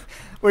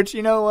 Which,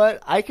 you know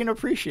what, I can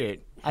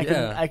appreciate.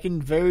 Yeah. I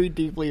can very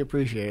deeply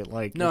appreciate.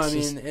 Like, No, it's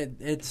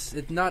I just-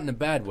 mean not in a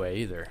bad way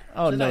either.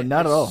 oh no,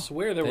 not at all. I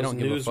swear there They was don't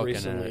give a news fuck in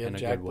recently a of good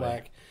Jack way.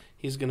 Black.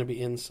 He's going to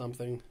be in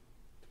something.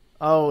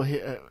 Oh,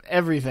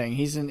 everything.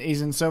 He's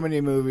in so many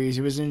movies.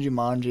 He was in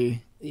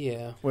Jumanji.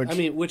 Yeah,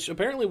 Which- which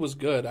apparently was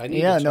good. I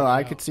need. Yeah, to no, check it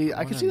I out. could see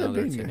that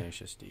Another being good.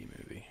 Tenacious D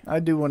movie. I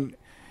do want.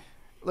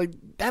 Like,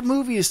 that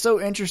movie is so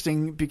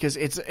interesting because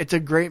it's a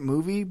great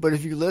movie, but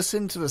if you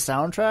listen to the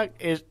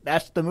soundtrack,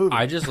 that's the movie.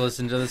 I just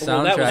listened to the soundtrack.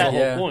 Well, that was the whole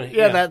yeah. point.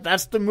 yeah,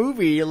 that's the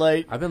movie.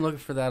 Like, I've been looking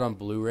for that on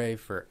Blu-ray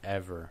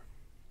forever.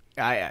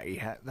 I'm I'm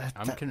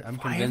why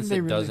convinced haven't it they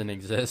really- doesn't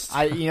exist.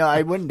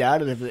 I wouldn't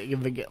doubt it if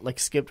it get like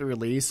skipped a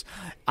release.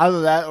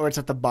 Either that or it's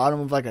at the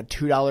bottom of like a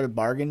 $2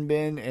 bargain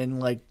bin in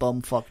like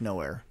bumfuck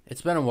nowhere.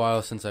 It's been a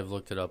while since I've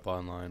looked it up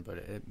online, but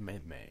it may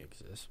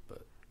exist.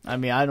 But I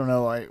mean, I don't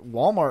know.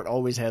 Walmart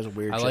always has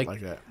weird shit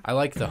like that. I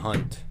like the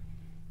hunt.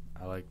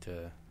 I like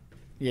to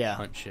Yeah,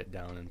 hunt shit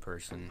down in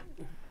person.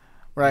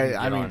 right.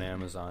 Get I mean, on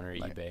Amazon or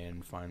eBay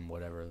and find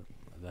whatever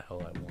the hell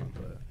I want.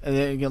 But and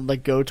then you can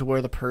like go to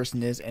where the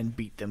person is and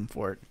beat them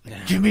for it.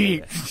 Like, give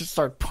me, just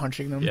start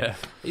punching them. yeah,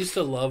 I used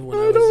to love when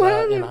I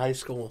was in high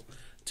school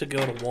to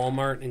go to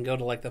Walmart and go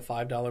to like the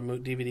 $5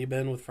 DVD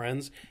bin with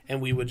friends,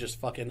 and we would just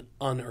fucking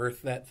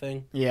unearth that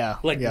thing. Yeah.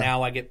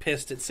 Now I get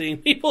pissed at seeing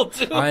people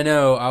do it. I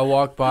know. I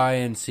walk by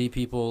and see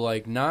people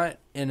like not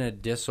in a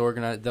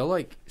disorganized. They'll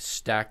like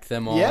stack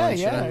them all. Yeah, and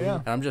shit. yeah.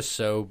 And I'm just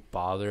so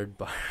bothered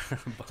by.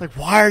 It's like,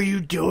 why are you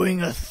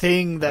doing a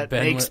thing that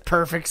makes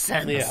perfect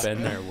sense? I've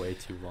been there way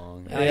too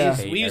long.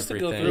 We used to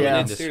go through it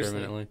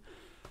indiscriminately.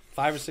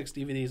 5 or 6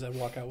 DVDs I'd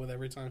walk out with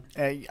every time.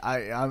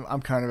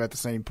 I'm kind of at the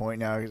same point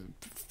now.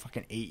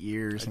 Fucking 8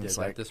 years. I did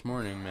that this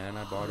morning, man.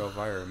 I bought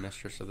Elvira,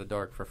 Mistress of the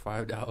Dark, for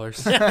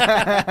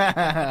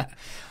 $5.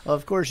 Well,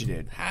 of course you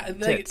did.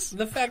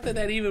 The fact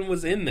that even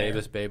was in there.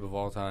 Babyest babe of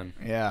all time.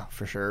 Yeah,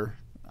 for sure.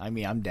 I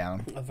mean, I'm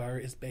down.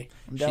 Elvira is babe.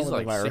 She's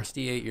like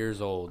 68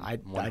 years old.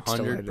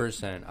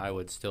 100%. I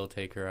would still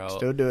take her out.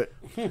 Still do it.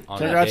 Take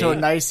her out to a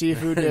nice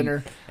seafood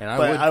dinner. And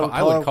I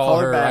would call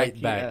her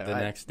right back the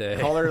next day.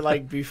 Call her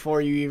like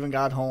before you even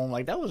got home.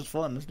 Like, that was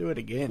fun. Let's do it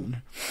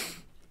again.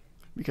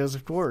 Because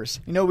of course,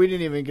 we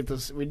didn't even get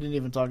this. We didn't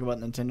even talk about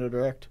Nintendo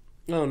Direct.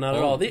 No, not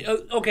at all.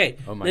 Okay,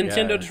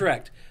 Nintendo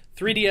Direct.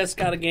 3DS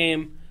got a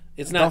game.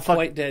 It's not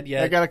quite dead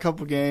yet. I got a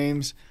couple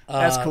games.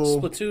 That's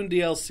cool. Splatoon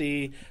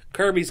DLC.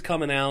 Kirby's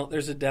coming out.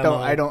 There's a demo.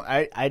 I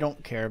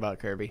don't care about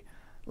Kirby.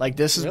 Like,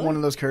 this is one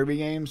of those Kirby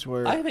games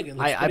where I think it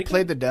looks I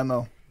played good. the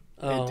demo.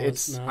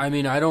 It's I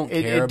mean, I don't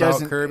care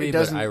about Kirby,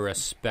 but I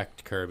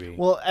respect Kirby.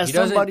 Well,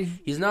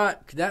 he's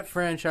not. That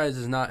franchise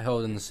is not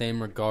held in the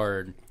same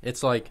regard.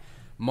 It's like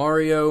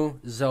Mario,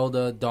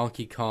 Zelda,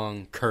 Donkey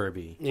Kong,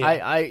 Kirby. Yeah.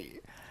 I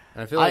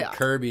feel like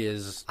Kirby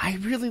is. I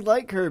really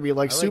like Kirby.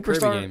 Like, Superstar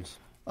Kirby games.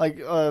 Like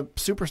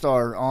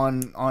Superstar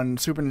on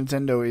Super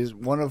Nintendo is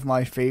one of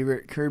my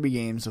favorite Kirby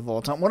games of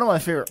all time. One of my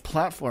favorite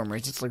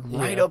platformers. It's like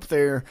right up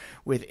there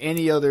with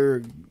any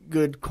other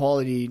good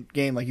quality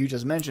game, like you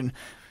just mentioned.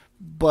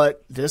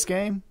 But this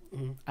game,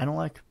 I don't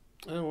like.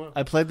 Oh, wow.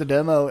 I played the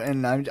demo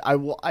and I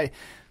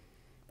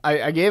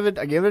gave it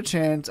a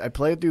chance. I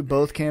played through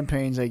both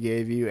campaigns I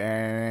gave you,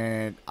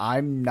 and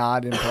I'm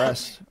not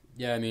impressed.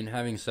 Yeah, I mean,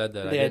 having said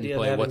that, I didn't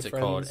play what's it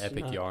called,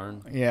 Epic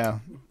Yarn. Yeah.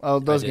 Oh,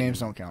 those games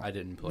don't count. I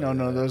didn't play.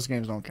 No, those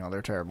games don't count.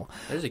 They're terrible.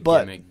 There's a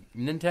gimmick.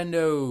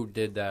 Nintendo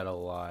did that a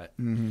lot.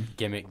 Mm-hmm.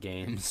 Gimmick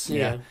games.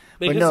 Yeah.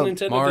 But no,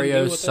 Nintendo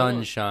Mario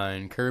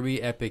Sunshine,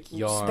 Kirby Epic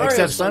Yarn.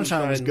 Except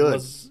Sunshine was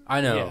good.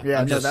 I know.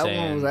 Yeah, I'm just that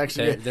saying, one was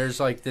actually good. There's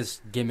like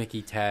this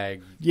gimmicky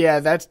tag.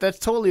 Yeah, that's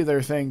totally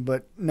their thing.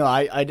 But no,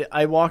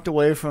 I walked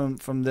away from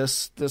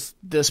this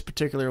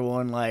particular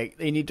one. Like,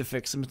 they need to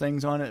fix some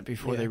things on it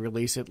before they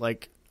release it.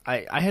 Like,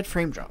 I had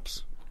frame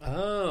drops.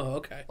 Oh,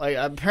 okay. Like,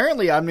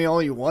 apparently I'm the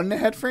only one that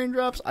had frame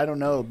drops. I don't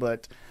know,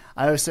 but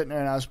I was sitting there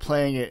and I was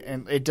playing it,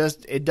 and it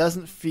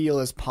doesn't feel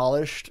as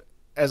polished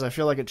as I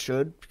feel like it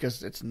should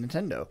because it's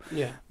Nintendo.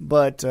 Yeah.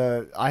 But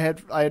I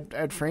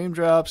had frame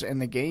drops,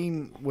 and the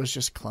game was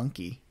just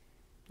clunky.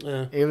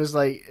 Yeah. It was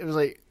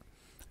like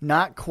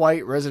not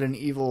quite Resident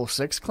Evil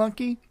 6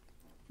 clunky,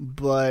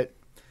 but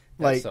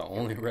that's the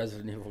only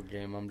Resident Evil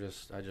game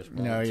I just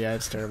want. No, yeah,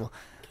 it's terrible.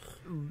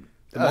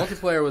 The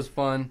multiplayer was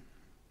fun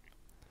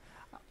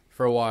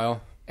for a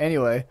while.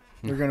 Anyway,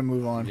 we're going to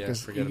move on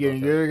because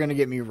you're going to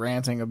get me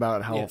ranting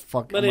about how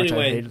much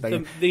I hated that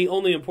game.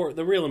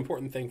 The real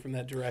important thing from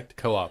that Direct.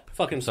 Co-op.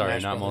 Fucking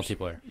Smash not Brothers.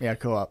 Multiplayer. Yeah,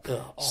 co-op.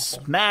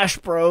 Smash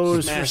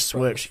Bros.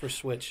 For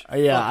Switch.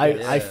 Yeah,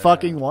 I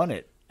fucking want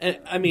it. And,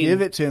 I mean,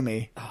 give it to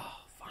me. Oh,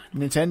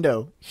 fine.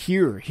 Nintendo,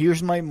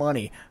 here's my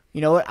money.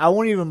 You know what? I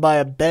won't even buy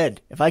a bed.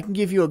 If I can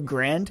give you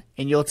 $1,000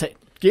 and you'll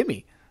give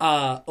me.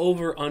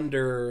 Over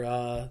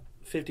under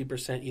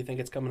 50%, you think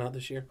it's coming out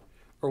this year?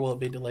 Or will it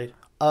be delayed?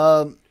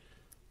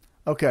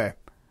 Okay.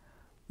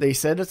 They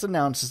said it's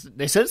announced.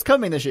 They said it's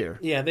coming this year.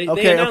 Yeah, they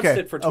announced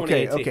it for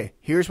 2018. Okay.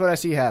 Here's what I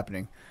see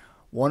happening.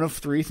 One of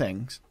three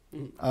things.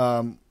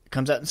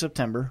 Comes out in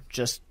September,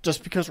 just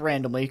because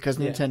randomly, because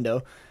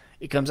Nintendo.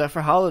 It comes out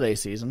for holiday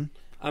season.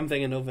 I'm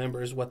thinking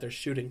November is what they're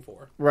shooting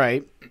for.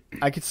 Right.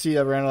 I could see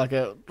that around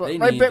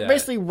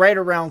basically right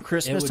around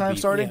Christmas time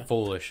starting. It would be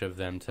foolish of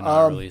them to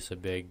not release a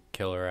big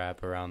killer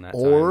app around that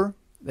time. Or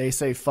they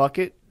say, fuck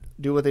it,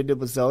 do what they did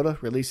with Zelda,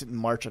 release it in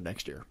March of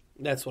next year.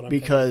 That's what I'm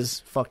Because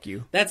thinking. Fuck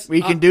you.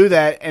 We can do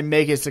that and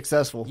make it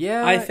successful.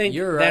 Yeah, I think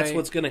that's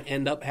what's going to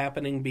end up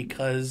happening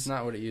because it's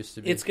not what it used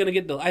to be. It's going to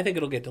get. I think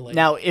it'll get delayed.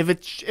 Now,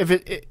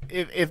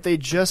 if they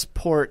just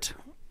port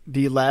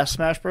the last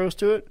Smash Bros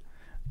to it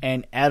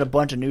and add a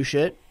bunch of new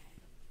shit,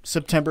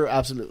 September,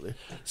 absolutely.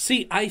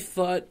 See, I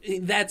thought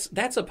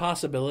that's a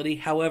possibility.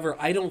 However,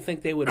 I don't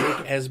think they would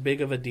make as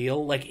big of a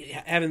deal, like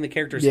having the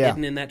characters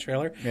hidden in that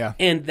trailer. Yeah,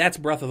 and that's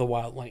Breath of the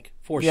Wild Link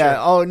for sure.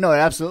 Yeah. Oh no, it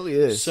absolutely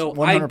is. So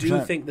 100%. I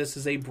do think this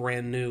is a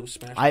brand new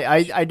Smash.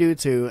 I do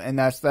too, and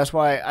that's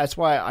why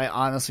I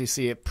honestly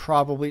see it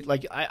probably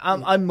like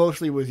I'm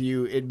mostly with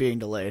you it being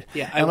delayed.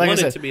 Yeah, I want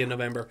it to be in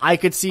November. I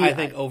could see. I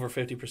think over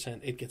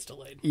 50% it gets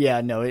delayed. Yeah,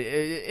 no,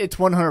 it's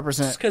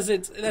 100% because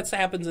that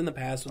happens in the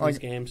past with these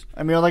games.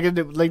 I mean, like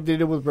they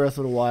did with Breath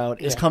of the Wild,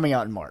 it's coming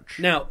out in March.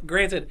 Now,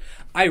 granted,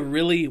 I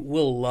really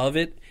will love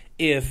it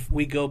if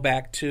we go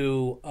back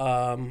to,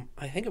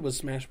 I think it was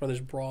Smash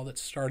Brothers Brawl that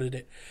started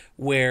it,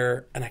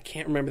 where, and I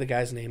can't remember the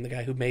guy's name, the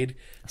guy who came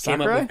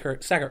Sakurai? up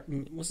with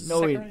Sakurai. Was it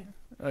Sakurai?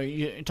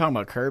 You're talking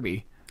about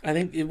Kirby. I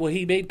think,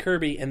 he made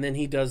Kirby, and then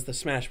he does the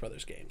Smash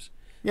Brothers games.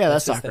 Yeah,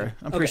 that's his Sakurai. thing.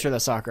 I'm pretty sure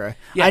that's Sakurai.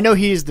 Yeah. I know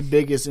he's the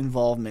biggest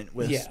involvement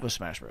with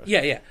Smash Bros.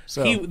 Yeah.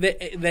 So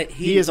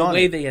he is the on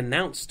way it. they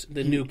announced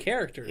the new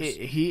characters.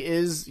 He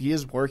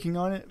is working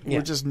on it. Yeah.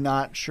 We're just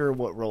not sure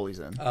what role he's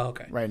in. Oh,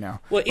 okay. Right now.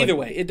 Well, either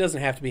way, it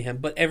doesn't have to be him,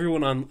 but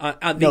everyone on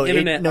the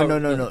internet.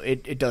 No.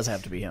 It does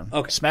have to be him.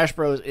 Okay. Smash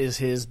Bros is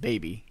his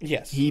baby.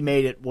 Yes. He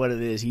made it what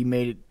it is. He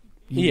made it.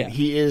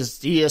 He is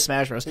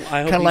Smash Bros. Well,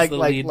 I hope kind of he's the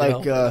lead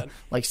developer.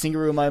 like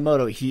Shigeru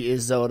Miyamoto. He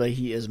is Zelda.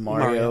 He is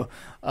Mario.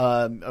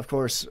 Of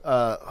course.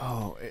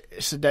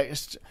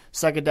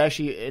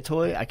 Sakadeshi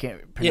Itoi. I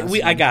can't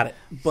pronounce. I got it.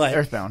 But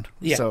Earthbound.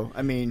 Yeah. So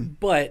I mean.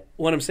 But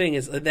what I'm saying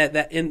is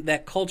that in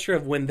that culture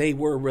of when they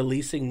were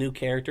releasing new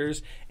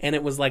characters, and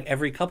it was like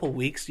every couple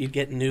weeks you'd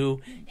get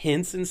new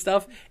hints and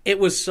stuff. It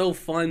was so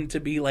fun to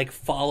be like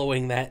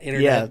following that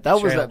internet. Yeah,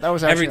 that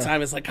was every actually,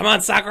 time. It's like, come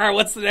on, Sakurai,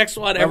 what's the next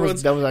one?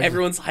 Everyone's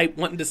hyped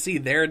wanting to see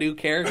their new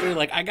character.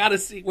 Like, I gotta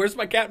see. Where's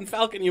my Captain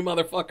Falcon? You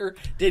motherfucker!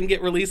 Didn't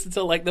get released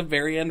until like the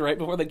very end, right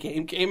before the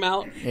game came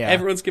out. Yeah.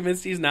 Everyone's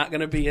convinced he's not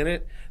going to be in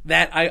it.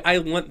 That I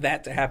want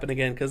that to happen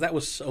again because that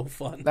was so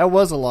fun. That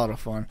was a lot of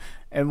fun.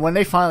 And when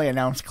they finally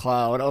announced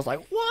Cloud, I was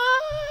like,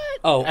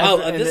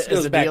 "What?" This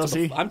goes back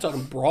DLC? to I'm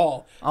talking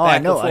Brawl. Oh, back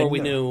I know. Before we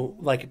knew,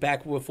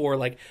 back before,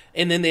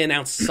 and then they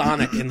announced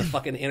Sonic, and the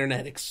fucking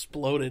internet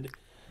exploded.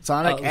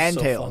 Sonic and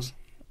so Tails.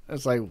 fun.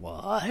 It's like,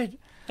 what?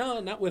 No,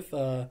 not with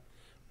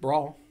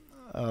Brawl.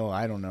 Oh,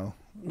 I don't know.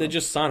 They're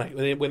just Sonic.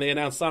 When they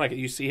announced Sonic,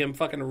 you see him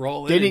fucking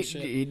roll in and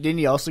shit. Didn't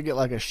he also get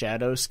like a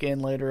shadow skin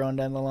later on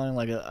down the line,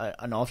 like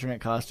an alternate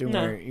costume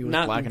where he was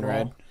black and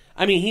red?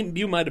 I mean,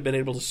 you might have been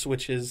able to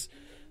switch his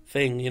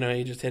thing. You know,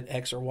 he just hit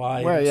X or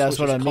Y. Well, yeah, that's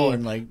what I color.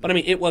 mean. But I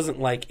mean, it wasn't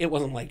like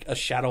a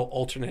shadow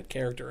alternate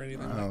character or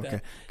anything like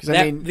that. Because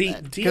the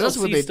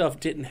DLC stuff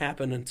didn't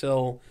happen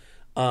until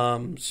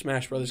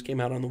Smash Brothers came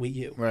out on the Wii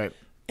U, right?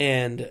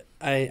 And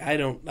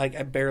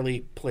I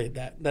barely played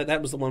that.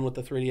 That was the one with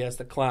the 3DS,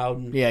 the Cloud,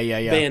 and yeah.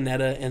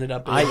 Bayonetta ended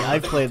up. I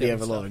played the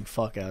ever-loving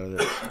fuck out of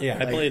it. Yeah,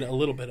 I played a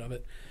little bit of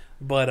it,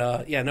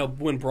 but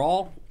when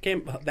Brawl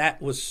came,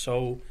 that was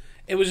so.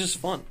 It was just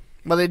fun.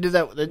 Well, they did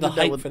that. They did the that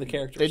hype with, for the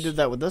characters. They did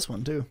that with this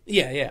one too.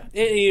 Yeah.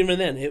 Even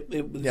then, it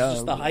was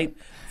just the hype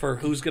for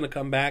who's going to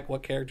come back,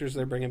 what characters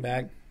they're bringing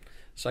back.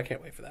 So I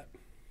can't wait for that.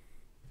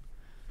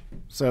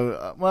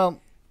 So,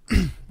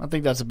 I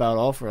think that's about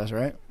all for us,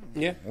 right?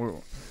 Yeah. We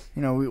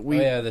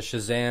a new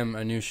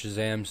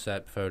Shazam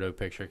set photo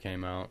picture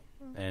came out,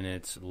 and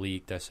it's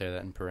leaked. I say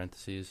that in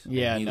parentheses.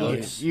 Yeah,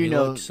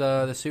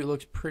 the suit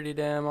looks pretty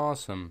damn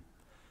awesome.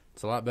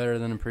 It's a lot better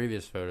than the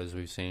previous photos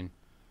we've seen.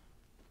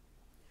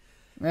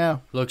 Yeah.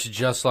 Looks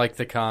just like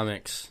the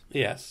comics.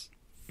 Yes.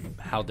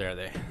 How dare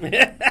they?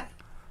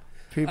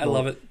 I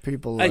love it.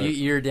 People,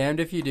 you're damned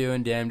if you do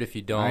and damned if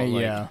you don't.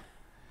 Yeah.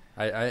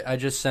 I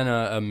just sent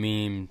a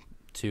meme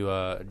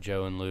to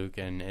Joe and Luke,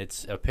 and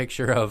it's a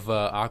picture of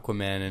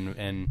Aquaman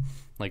and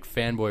like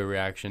fanboy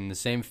reaction. The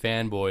same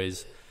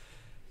fanboys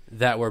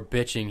that were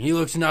bitching, he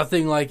looks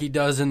nothing like he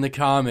does in the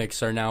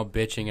comics, are now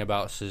bitching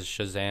about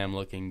Shazam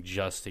looking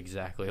just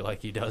exactly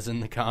like he does in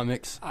the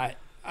comics.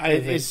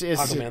 I think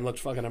Aquaman looked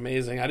fucking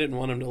amazing. I didn't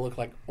want him to look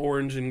like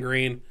orange and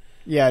green.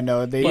 Yeah,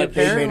 no, they made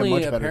a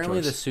much better apparently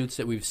choice. The suits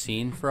that we've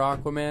seen for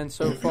Aquaman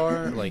so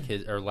far, like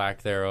his or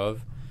lack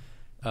thereof,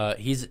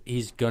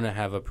 he's gonna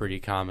have a pretty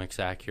comics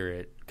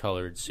accurate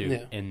colored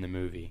suit in the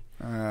movie.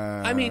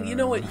 I mean, you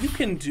know what? You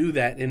can do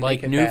that and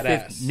like make it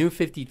badass. New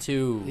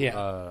 52.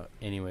 Yeah.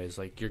 Anyways,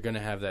 like you're gonna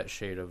have that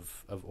shade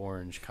of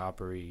orange,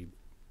 coppery.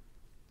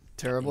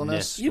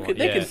 Terribleness. They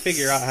can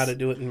figure out how to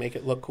do it and make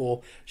it look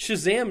cool.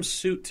 Shazam's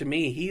suit, to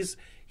me,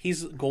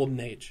 he's Golden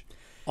Age,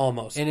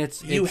 almost. And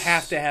you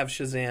have to have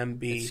Shazam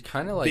be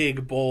kind of like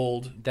big,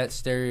 bold. That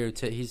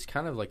stereotype. He's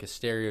kind of like a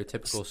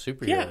stereotypical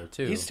superhero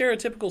too. He's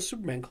stereotypical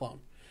Superman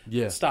clone.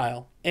 Yeah.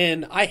 Style.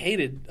 And I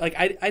hated,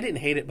 I didn't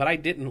hate it, but I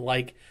didn't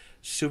like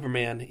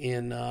Superman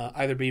in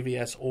either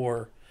BVS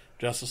or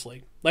Justice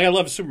League. Like, I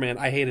loved Superman.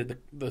 I hated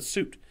the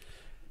suit.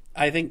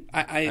 I think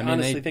I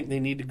honestly think they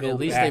need to go. At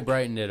least back. They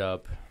brightened it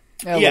up.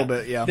 Yeah, a little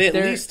bit, yeah. They at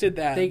least did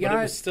that, but it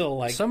was still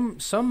like some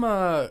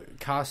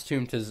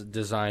costume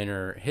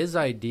designer. His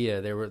idea,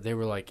 they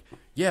were like,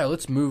 yeah,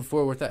 let's move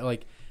forward with that.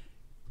 Like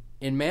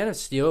in Man of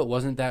Steel, it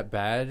wasn't that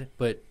bad,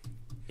 but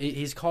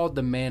he's called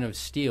the Man of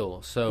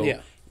Steel. So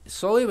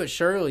slowly but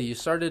surely, you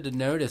started to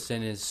notice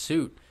in his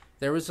suit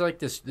there was like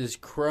this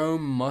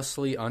chrome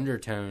muscly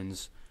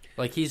undertones.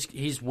 Like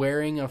he's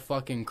wearing a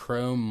fucking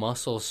chrome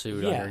muscle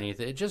suit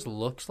underneath it. It just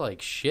looks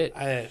like shit.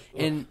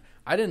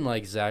 I didn't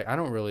like Zack. I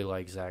don't really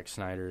like Zack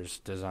Snyder's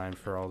design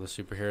for all the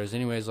superheroes.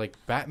 Anyways, like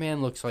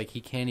Batman looks like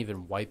he can't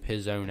even wipe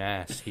his own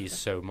ass. He's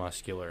so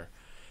muscular.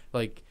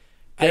 Like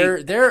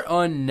They're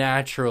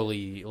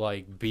unnaturally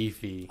like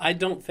beefy. I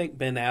don't think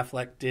Ben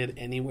Affleck did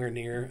anywhere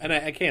near, and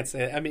I can't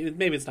say it. I mean,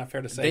 maybe it's not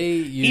fair to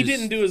say. He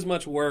didn't do as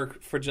much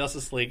work for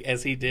Justice League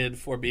as he did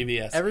for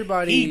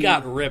BVS. He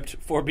got ripped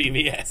for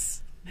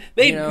BVS.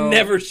 They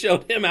never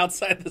showed him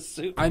outside the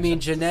suit. I mean,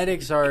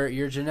 genetics are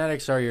your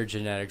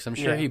genetics. I'm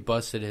sure he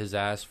busted his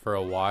ass for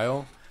a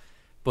while,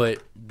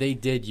 but they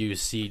did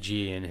use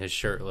CG in his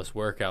shirtless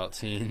workout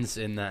scenes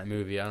in that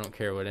movie. I don't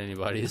care what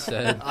anybody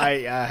said. I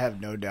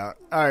have no doubt.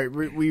 All right,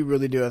 we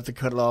really do have to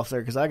cut it off there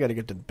because I got to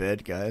get to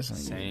bed, guys.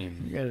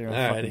 Same. You guys are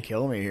gonna fucking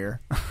kill me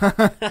here.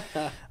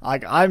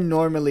 Like I'm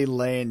normally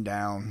laying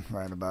down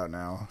right about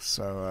now,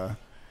 so.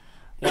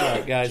 All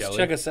right, guys,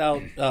 check us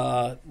out.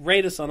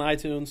 Rate us on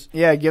iTunes.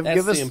 Yeah, give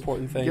us the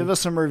important thing. Give us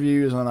some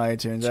reviews on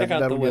iTunes. Check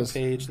out the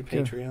webpage, the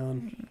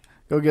Patreon.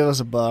 Go give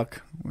us $1.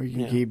 We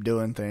can keep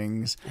doing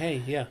things.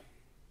 Hey, yeah.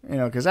 You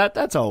know, because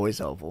that's always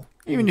helpful.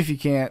 Even if you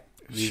can't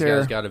These share.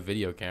 guys got a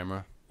video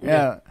camera.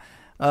 Yeah.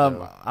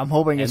 I'm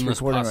hoping it's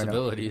recording right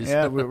now.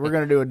 Yeah, we're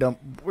gonna do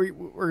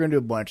we're gonna do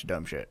a bunch of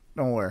dumb shit.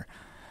 Don't worry.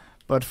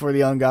 But for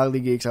the Ungodly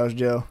Geeks, I was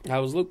Joe. I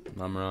was Luke.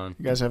 I'm Ron.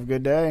 You guys have a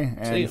good day,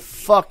 See ya. and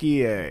fuck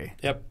EA.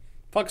 Yep.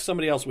 Fuck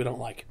somebody else we don't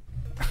like.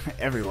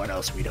 Everyone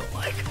else we don't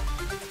like.